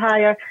fitness were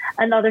higher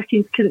and other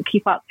teams couldn't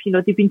keep up. You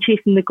know, they've been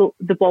chasing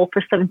the ball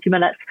for 70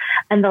 minutes.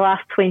 In the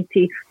last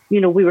 20, you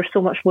know, we were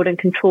so much more in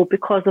control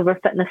because of our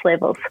fitness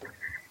levels.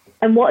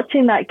 And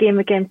watching that game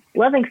against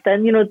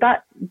Livingston, you know,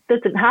 that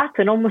didn't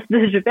happen. Almost the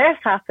reverse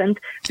happened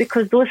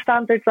because those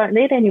standards aren't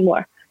there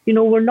anymore. You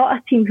know, we're not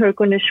a team who are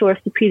going to show our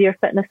superior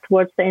fitness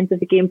towards the end of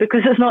the game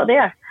because it's not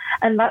there.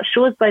 And that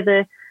shows by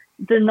the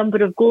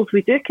number of goals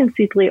we do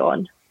concede late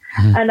on.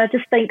 Mm-hmm. And I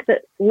just think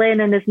that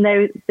Lennon is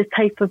now the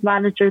type of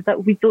manager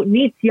that we don't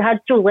need. You had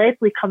Joe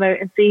Leslie come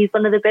out and say he's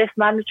one of the best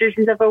managers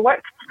he's ever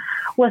worked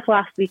with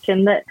last week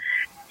and that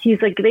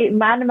he's a great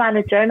man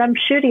manager, and I'm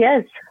sure he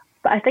is.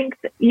 But I think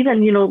that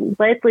even, you know,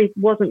 Leslie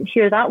wasn't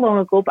here that long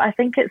ago, but I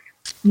think it's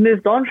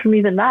moved on from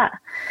even that.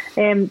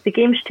 The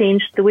game's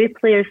changed. The way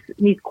players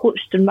need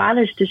coached and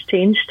managed has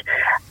changed.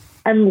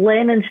 And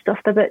Lennon's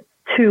just a bit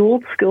too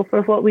old school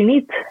for what we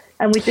need.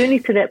 And we do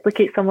need to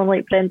replicate someone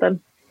like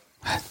Brendan.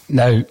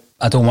 Now,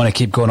 I don't want to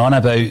keep going on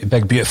about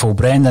big, beautiful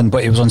Brendan,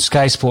 but he was on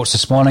Sky Sports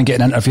this morning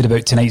getting interviewed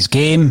about tonight's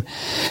game.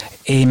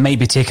 He might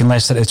be taking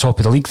Leicester to the top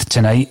of the league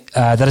tonight.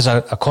 There is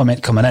a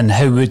comment coming in.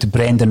 How would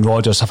Brendan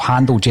Rodgers have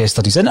handled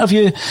yesterday's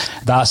interview?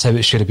 That's how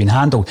it should have been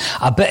handled.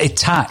 A bit of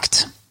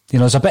tact. You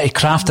know, there's a bit of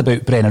craft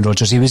about Brendan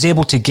Rodgers. He was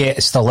able to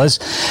get, still is,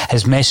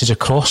 his message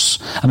across.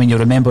 I mean, you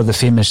remember the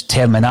famous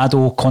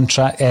Terminado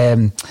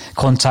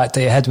contact that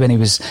he had when he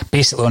was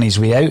basically on his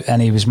way out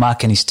and he was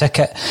marking his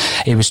ticket.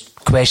 He was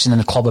questioning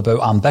the club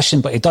about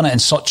ambition, but he'd done it in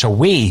such a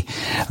way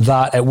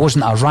that it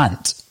wasn't a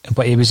rant,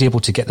 but he was able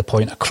to get the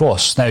point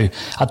across. Now,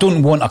 I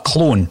don't want a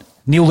clone.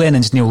 Neil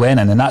Lennon's Neil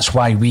Lennon, and that's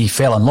why we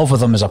fell in love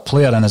with him as a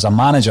player and as a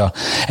manager,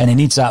 and he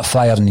needs that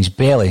fire in his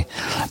belly,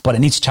 but it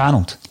needs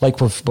channelled,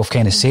 like we've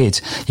kind of said.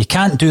 You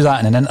can't do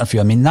that in an interview.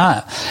 I mean,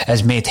 that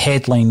has made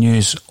headline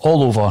news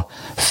all over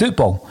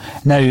football.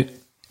 Now,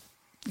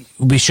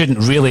 we shouldn't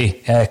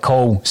really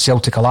call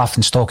Celtic a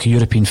laughingstock of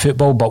European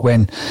football, but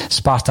when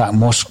Spartak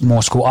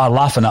Moscow are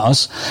laughing at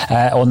us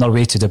on their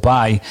way to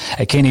Dubai,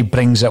 it kind of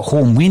brings it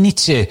home. We need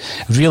to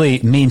really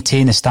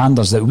maintain the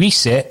standards that we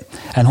set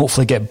and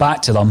hopefully get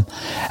back to them.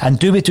 And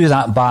do we do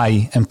that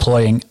by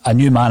employing a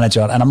new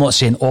manager? And I'm not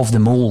saying of the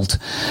mould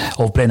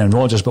of Brendan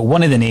Rodgers, but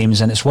one of the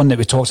names, and it's one that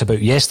we talked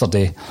about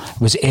yesterday,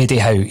 was Eddie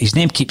Howe. His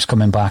name keeps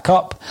coming back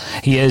up.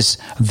 He is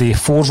the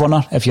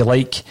forerunner, if you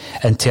like,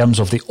 in terms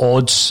of the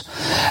odds.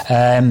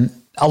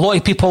 A lot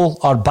of people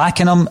are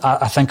backing him.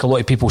 I think a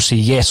lot of people say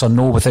yes or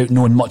no without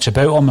knowing much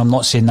about him. I'm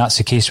not saying that's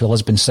the case with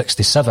Lisbon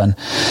 67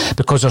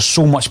 because there's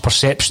so much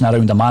perception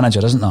around a manager,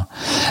 isn't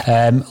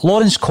there?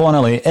 Lawrence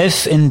Connolly,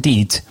 if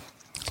indeed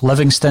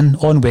Livingston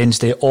on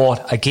Wednesday or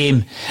a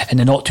game in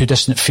the not too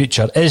distant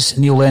future is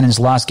Neil Lennon's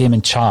last game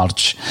in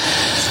charge,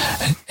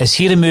 is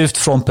he removed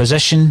from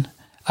position?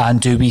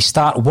 And do we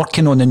start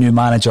working on the new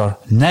manager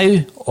now,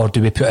 or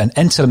do we put an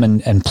interim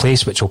in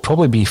place, which will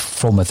probably be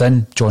from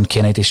within, John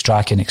Kennedy,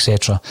 Strachan,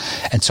 etc.,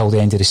 until the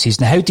end of the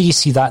season? How do you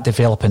see that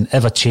developing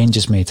if a change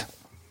is made?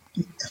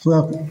 If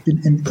we're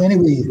in any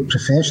way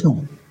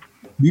professional,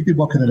 we've been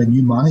working on a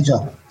new manager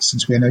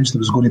since we announced there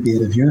was going to be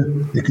a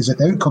review, because at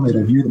the outcome of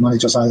the review, the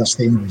manager's either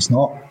staying or he's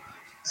not.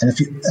 And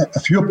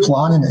if your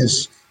planning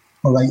is,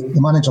 all right,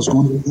 the manager's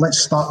going, let's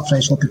start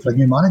afresh looking for a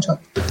new manager,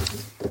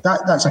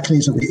 that's a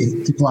crazy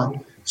way to plan.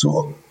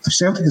 So if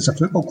Celtic as a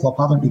football club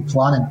haven't been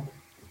planning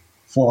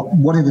for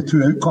one of the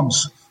two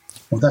outcomes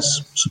of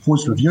this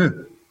supposed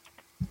review,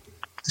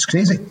 it's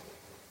crazy.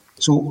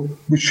 So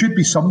we should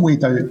be some way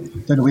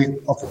down the way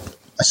of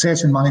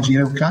assessing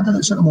managerial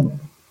candidates at the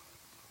moment.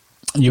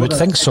 You would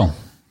think so.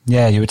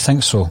 Yeah, you would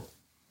think so.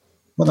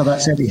 Whether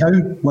that's Eddie Howe,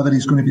 whether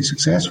he's going to be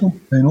successful,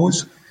 who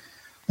knows?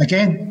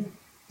 Again,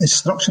 it's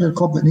structure of the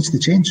club that needs to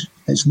change.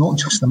 It's not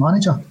just the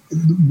manager.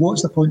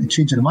 What's the point of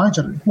changing the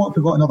manager? What if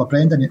we got another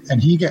Brendan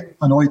and he get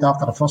annoyed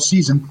after the first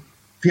season,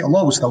 Peter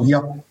Law was still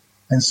here,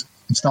 and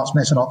starts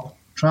messing up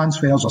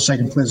transfers or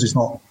signing players he's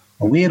not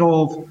aware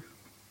of,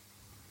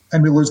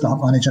 and we lose that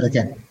manager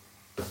again?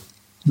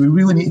 We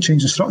really need to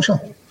change the structure.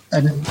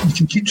 And we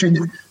can keep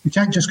changing. We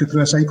can't just go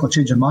through a cycle of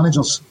changing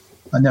managers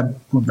and then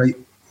going, right,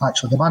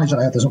 actually, the manager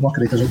here doesn't work,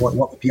 or he doesn't want to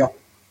work with Pierre.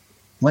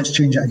 Let's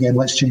change it again,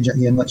 let's change it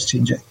again, let's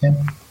change it again.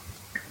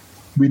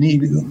 We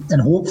need,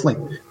 and hopefully,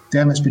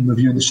 Dermot's been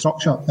reviewing the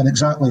structure and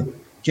exactly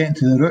getting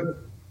to the root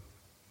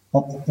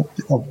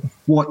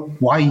of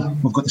why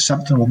we've got the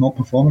symptom of not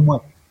performing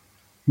well.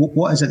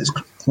 What is it that's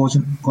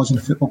causing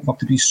the football club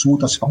to be so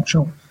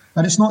dysfunctional?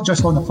 And it's not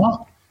just on the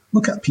part.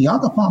 Look at the PR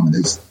department;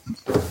 it's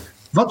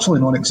virtually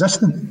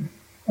non-existent.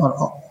 I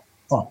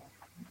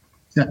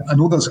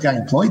know there's a guy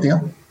employed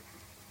there.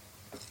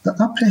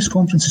 That press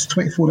conference is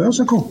 24 hours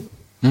ago.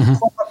 Mm-hmm.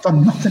 They've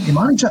done nothing to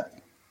manage it.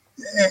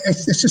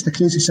 It's just a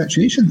crazy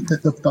situation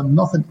that they've done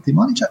nothing to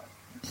manage it.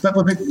 But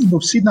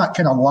we've seen that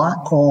kind of lack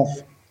of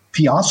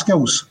PR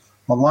skills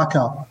or lack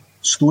of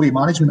story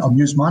management or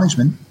news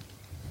management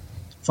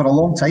for a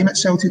long time at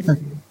Celtic now.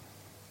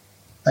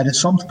 And at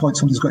some point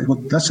somebody's got to go,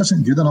 this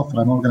isn't good enough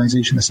for an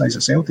organisation the size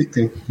of Celtic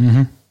to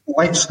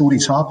let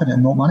stories happen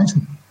and not manage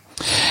them.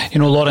 You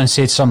know, Lauren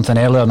said something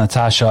earlier,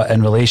 Natasha,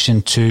 in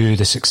relation to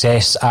the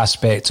success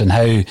aspect and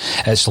how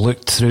it's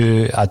looked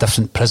through a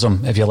different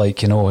prism, if you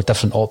like, you know, a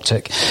different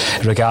optic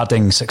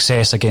regarding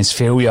success against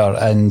failure.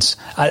 And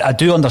I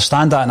do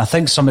understand that, and I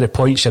think some of the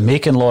points you're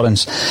making,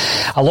 Lawrence,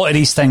 a lot of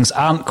these things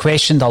aren't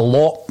questioned a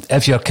lot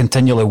if you're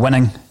continually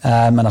winning.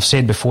 And I've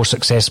said before,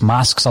 success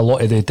masks a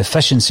lot of the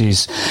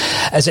deficiencies.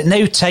 Is it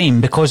now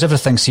time, because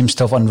everything seems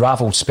to have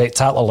unravelled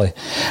spectacularly,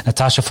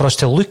 Natasha, for us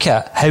to look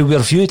at how we're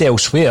viewed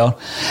elsewhere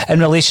in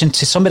relation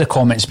to some of the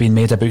comments being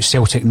made about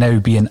Celtic now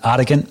being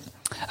arrogant,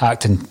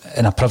 acting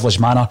in a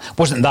privileged manner?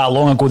 Wasn't that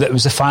long ago that it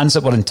was the fans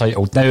that were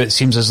entitled? Now it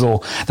seems as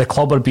though the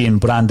club are being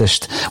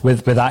brandished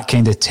with that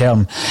kind of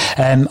term.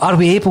 Are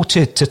we able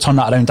to turn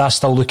that around? I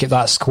still look at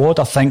that squad.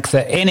 I think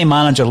that any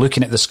manager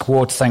looking at the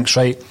squad thinks,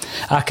 right,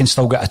 I can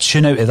still get a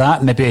tune out of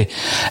that, maybe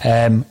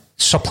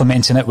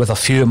supplementing it with a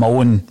few of my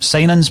own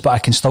signings, but I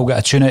can still get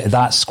a tune out of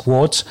that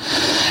squad.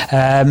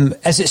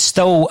 Is it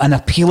still an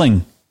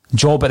appealing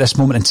job at this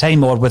moment in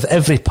time, or with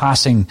every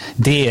passing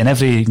day and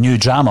every new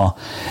drama,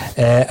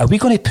 are we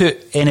going to put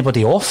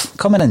anybody off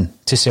coming in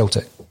to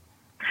Celtic?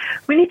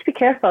 We need to be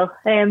careful.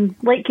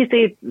 Like you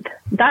say,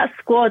 that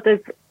squad is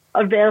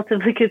a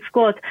relatively good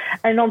squad,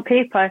 and on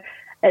paper,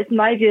 it's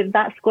my view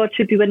that squad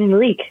should be winning the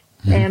league.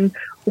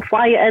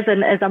 Why it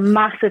isn't is a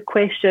massive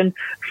question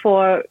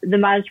for the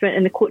management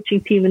and the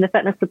coaching team and the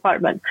fitness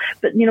department.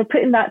 But, you know,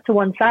 putting that to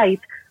one side,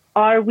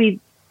 are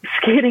we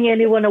scaring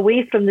anyone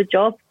away from the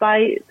job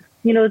by,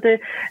 you know, the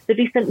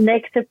recent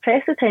negative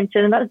press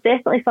attention? And that's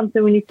definitely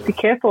something we need to be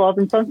careful of,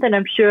 and something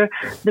I'm sure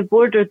the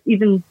board or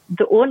even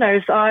the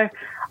owners are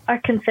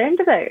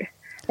concerned about.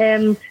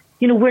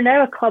 You know, we're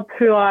now a club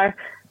who are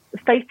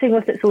fighting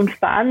with its own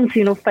fans,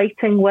 you know,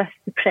 fighting with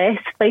the press,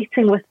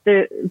 fighting with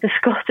the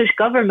Scottish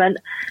government.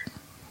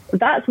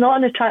 That's not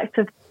an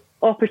attractive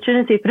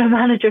opportunity for a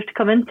manager to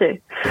come into.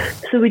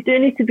 So we do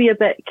need to be a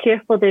bit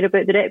careful there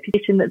about the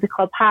reputation that the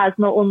club has,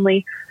 not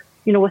only,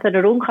 you know, within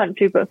our own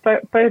country, but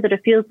further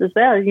afield as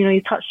well. You know,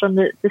 you touched on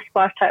the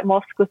Spartak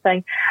Moscow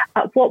thing.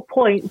 At what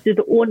point do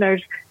the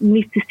owners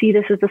need to see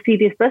this as a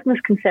serious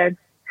business concern?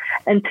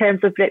 In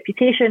terms of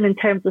reputation, in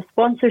terms of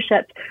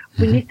sponsorship,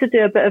 we need to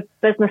do a bit of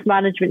business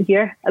management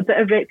here, a bit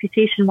of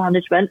reputation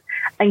management,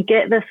 and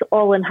get this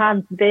all in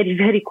hand very,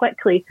 very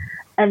quickly.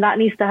 And that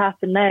needs to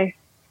happen now.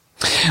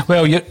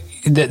 Well,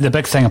 the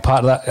big thing, a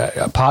part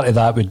of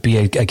that would be,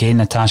 again,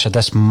 Natasha,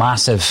 this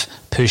massive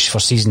push for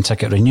season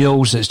ticket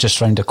renewals that's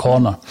just round the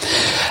corner.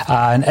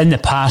 And in the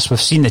past,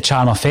 we've seen the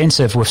Charm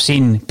Offensive. We've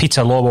seen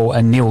Peter Lawwell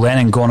and Neil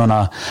Lennon going on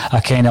a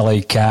kind of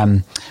like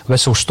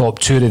whistle-stop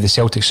tour of the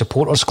Celtic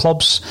supporters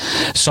clubs,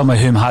 some of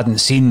whom hadn't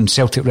seen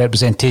Celtic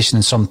representation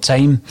in some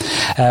time,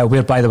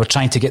 whereby they were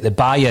trying to get the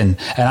buy-in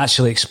and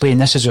actually explain,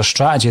 this is your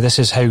strategy, this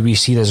is how we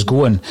see this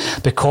going,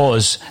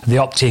 because the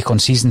uptake on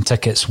season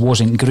tickets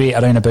wasn't great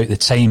around about the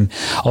time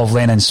of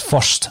Lennon's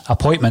first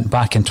appointment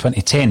back in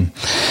 2010.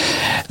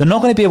 They're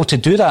not going to be able to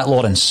do that,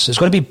 Lawrence. It's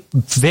going to be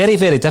very,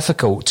 very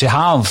difficult to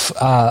have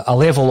a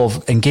level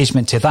of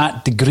engagement to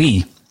that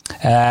degree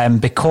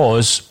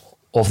because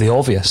of the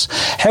obvious.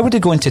 How are they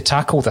going to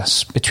tackle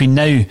this between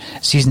now,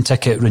 season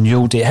ticket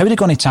renewal date? How are they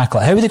going to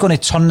tackle it? How are they going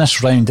to turn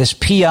this round? This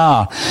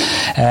PR,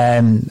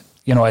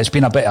 you know, it's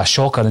been a bit of a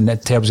shocker in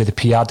terms of the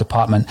PR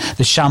department.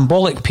 The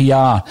shambolic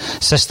PR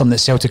system that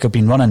Celtic have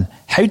been running,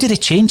 how do they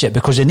change it?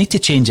 Because they need to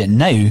change it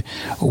now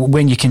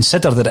when you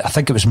consider that I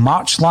think it was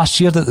March last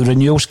year that the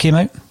renewals came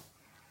out.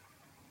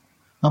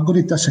 I'm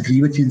going to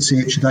disagree with you and say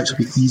it should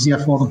actually be easier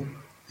for them.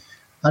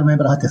 I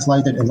remember I had to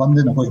fly down to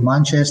London or go to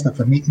Manchester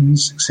for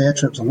meetings,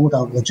 etc. It was a load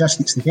of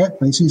logistics to get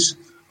places.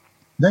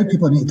 Now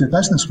people I need to do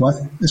business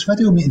with, it's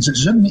video meetings,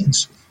 it's Zoom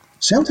meetings.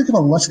 Celtic have a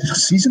list of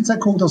season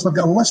ticket holders, they've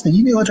got a list of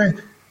email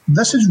addresses.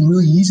 This is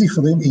really easy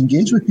for them to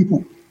engage with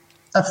people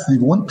if they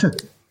want to.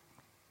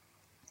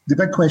 The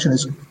big question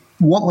is,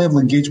 what level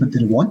of engagement do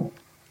they want?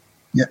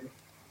 Yeah,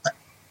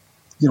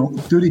 you know,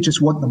 do they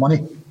just want the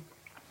money?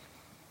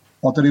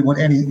 Or do they want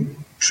any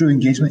true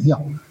engagement here?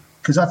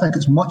 Because I think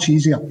it's much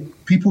easier.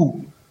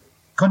 People,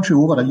 country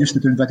over, are used to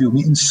doing video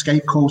meetings,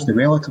 Skype calls to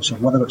relatives, or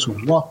whether it's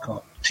with work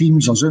or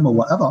Teams or Zoom or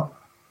whatever.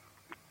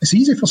 It's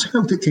easy for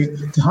Celtic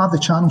to have the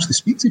channels to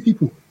speak to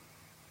people.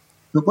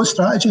 But what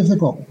strategy have they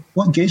got?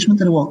 What engagement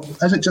do they want?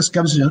 Is it just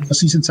gives you a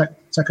season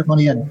ticket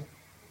money and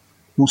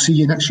we'll see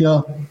you next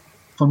year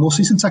for more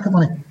season ticket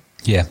money?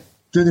 Yeah.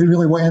 Do they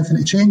really want anything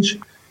to change?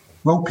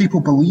 Will people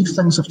believe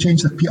things have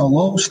changed if Peter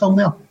Lawwell's still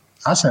there?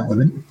 I certainly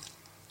wouldn't.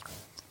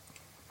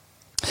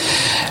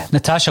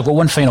 Natasha, I've got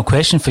one final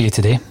question for you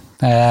today.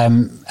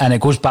 And it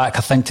goes back,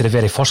 I think, to the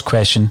very first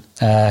question.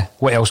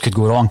 What else could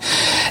go wrong?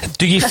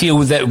 Do you feel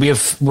that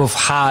we've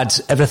had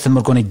everything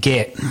we're going to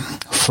get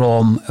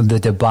from the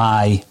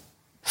Dubai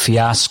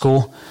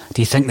fiasco?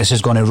 Do you think this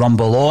is going to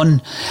rumble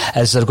on?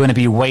 Is there going to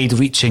be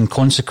wide-reaching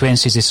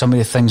consequences to some of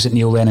the things that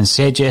Neil Lennon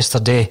said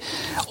yesterday?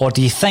 Or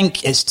do you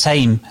think it's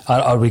time,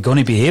 are we going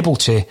to be able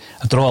to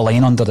draw a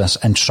line under this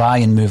and try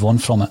and move on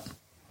from it?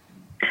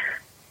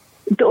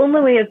 The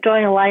only way of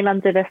drawing a line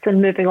under this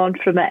and moving on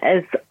from it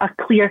is a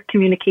clear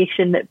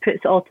communication that puts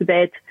it all to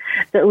bed,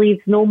 that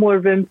leaves no more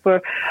room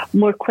for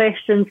more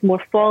questions,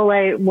 more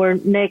fallout, more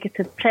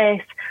negative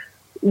press.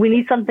 We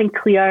need something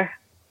clear,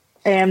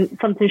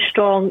 something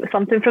strong,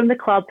 something from the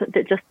club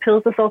that just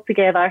pulls us all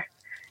together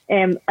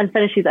and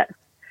finishes it.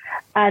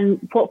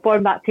 And what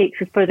form that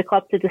takes is for the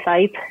club to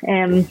decide.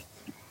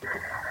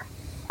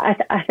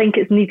 I think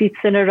it's needed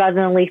sooner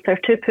rather than later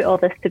to put all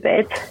this to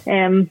bed.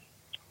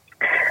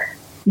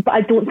 But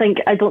I don't think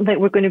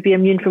we're going to be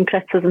immune from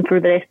criticism for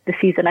the rest of the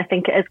season. I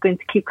think it is going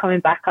to keep coming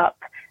back up.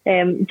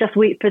 Just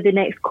wait for the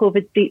next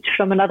COVID breach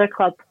from another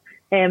club,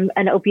 and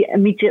it'll be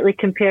immediately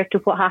compared to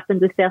what happened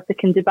with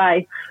Celtic in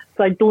Dubai.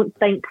 So I don't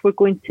think we're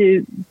going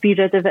to be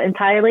rid of it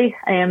entirely.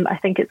 I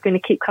think it's going to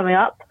keep coming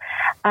up.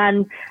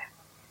 And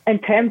in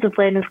terms of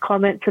Lennon's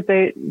comments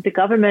about the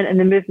government and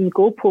the moving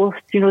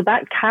goalposts,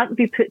 that can't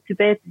be put to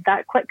bed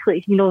that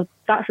quickly.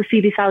 That's a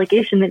serious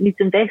allegation that needs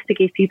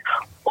investigated,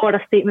 or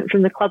a statement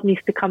from the club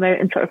needs to come out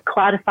and sort of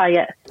clarify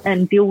it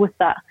and deal with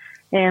that.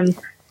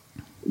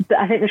 But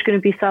I think there's going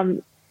to be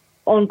some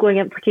ongoing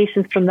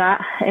implications from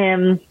that.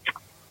 And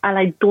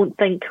I don't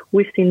think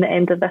we've seen the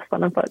end of this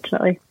one,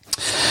 unfortunately.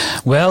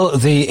 Well,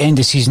 the end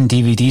of season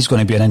DVD is going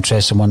to be an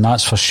interesting one,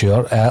 that's for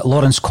sure.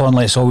 Lawrence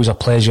Conley, it's always a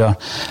pleasure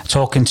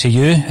talking to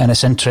you, and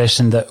it's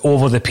interesting that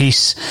over the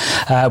piece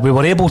we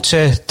were able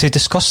to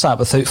discuss that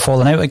without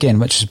falling out again,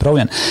 which is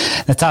brilliant.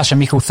 Natasha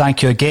Meikle,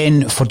 thank you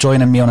again for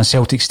joining me on A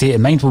Celtic State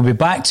of Mind. We'll be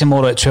back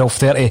tomorrow at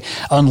 12:30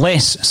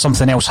 unless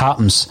something else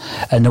happens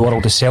in the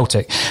world of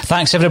Celtic.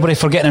 Thanks everybody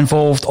for getting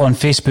involved on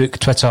Facebook,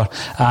 Twitter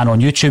and on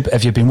YouTube.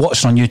 If you've been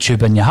watching on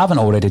YouTube and you haven't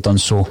already done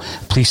so,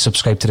 please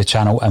subscribe to the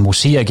channel, and we'll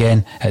see you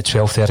again at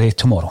 12:30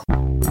 tomorrow.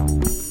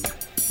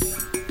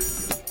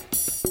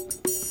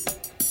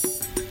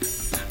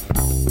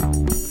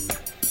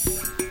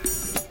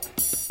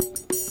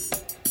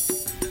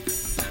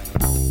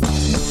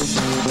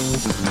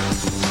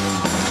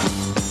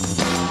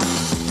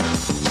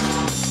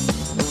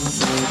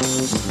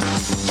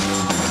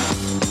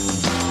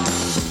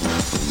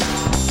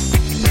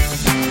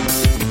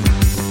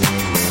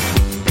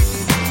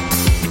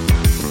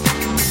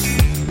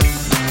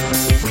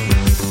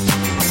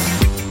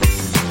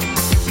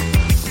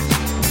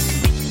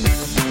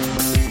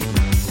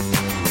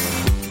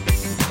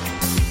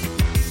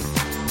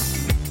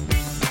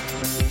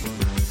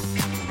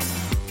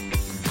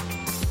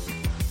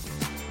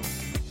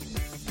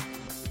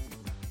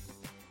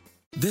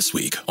 This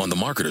week on The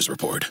Marketer's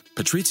Report,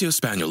 Patrizio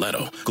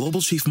Spagnoletto,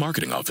 Global Chief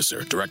Marketing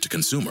Officer,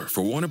 Direct-to-Consumer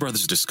for Warner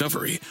Brothers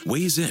Discovery,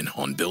 weighs in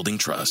on building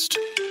trust.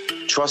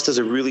 Trust is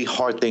a really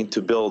hard thing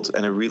to build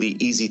and a really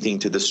easy thing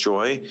to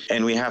destroy,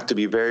 and we have to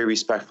be very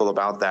respectful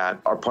about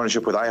that. Our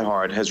partnership with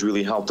iHeart has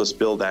really helped us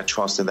build that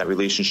trust and that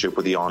relationship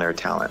with the on-air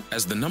talent.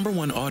 As the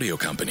 #1 audio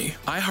company,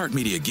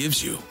 iHeartMedia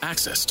gives you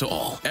access to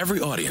all. Every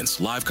audience,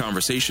 live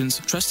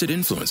conversations, trusted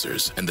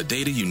influencers, and the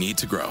data you need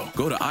to grow.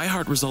 Go to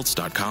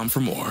iHeartResults.com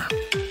for more.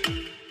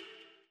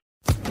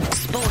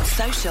 Sports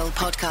Social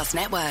Podcast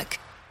Network.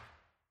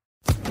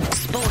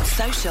 Sports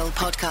Social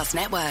Podcast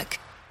Network.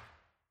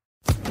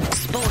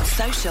 Sports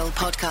Social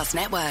Podcast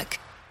Network.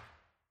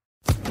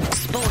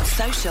 Sports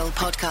Social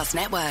Podcast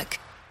Network.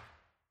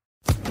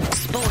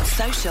 Sports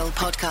Social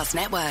Podcast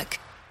Network.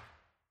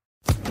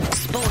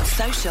 Sports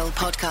Social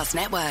Podcast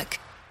Network.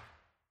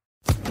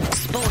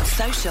 Sports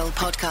Social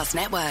Podcast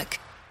Network.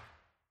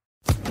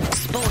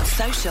 Sports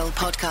Social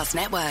Podcast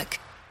Network.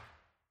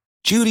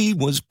 Judy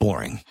was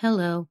boring.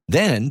 Hello.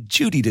 Then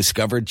Judy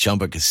discovered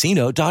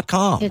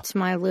ChumbaCasino.com. It's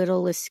my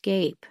little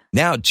escape.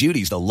 Now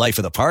Judy's the life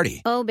of the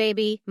party. Oh,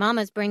 baby,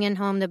 mama's bringing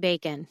home the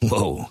bacon.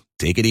 Whoa,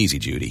 take it easy,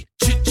 Judy.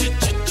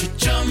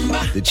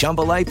 The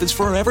Chumba life is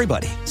for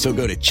everybody. So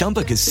go to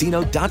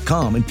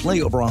ChumbaCasino.com and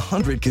play over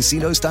 100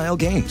 casino-style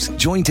games.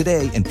 Join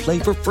today and play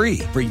for free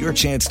for your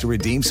chance to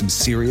redeem some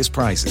serious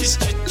prizes.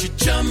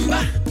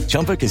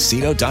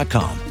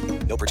 ChumbaCasino.com.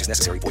 No purchase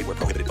necessary. Void where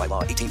prohibited by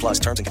law.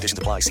 18+ terms and conditions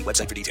apply. See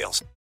website for details.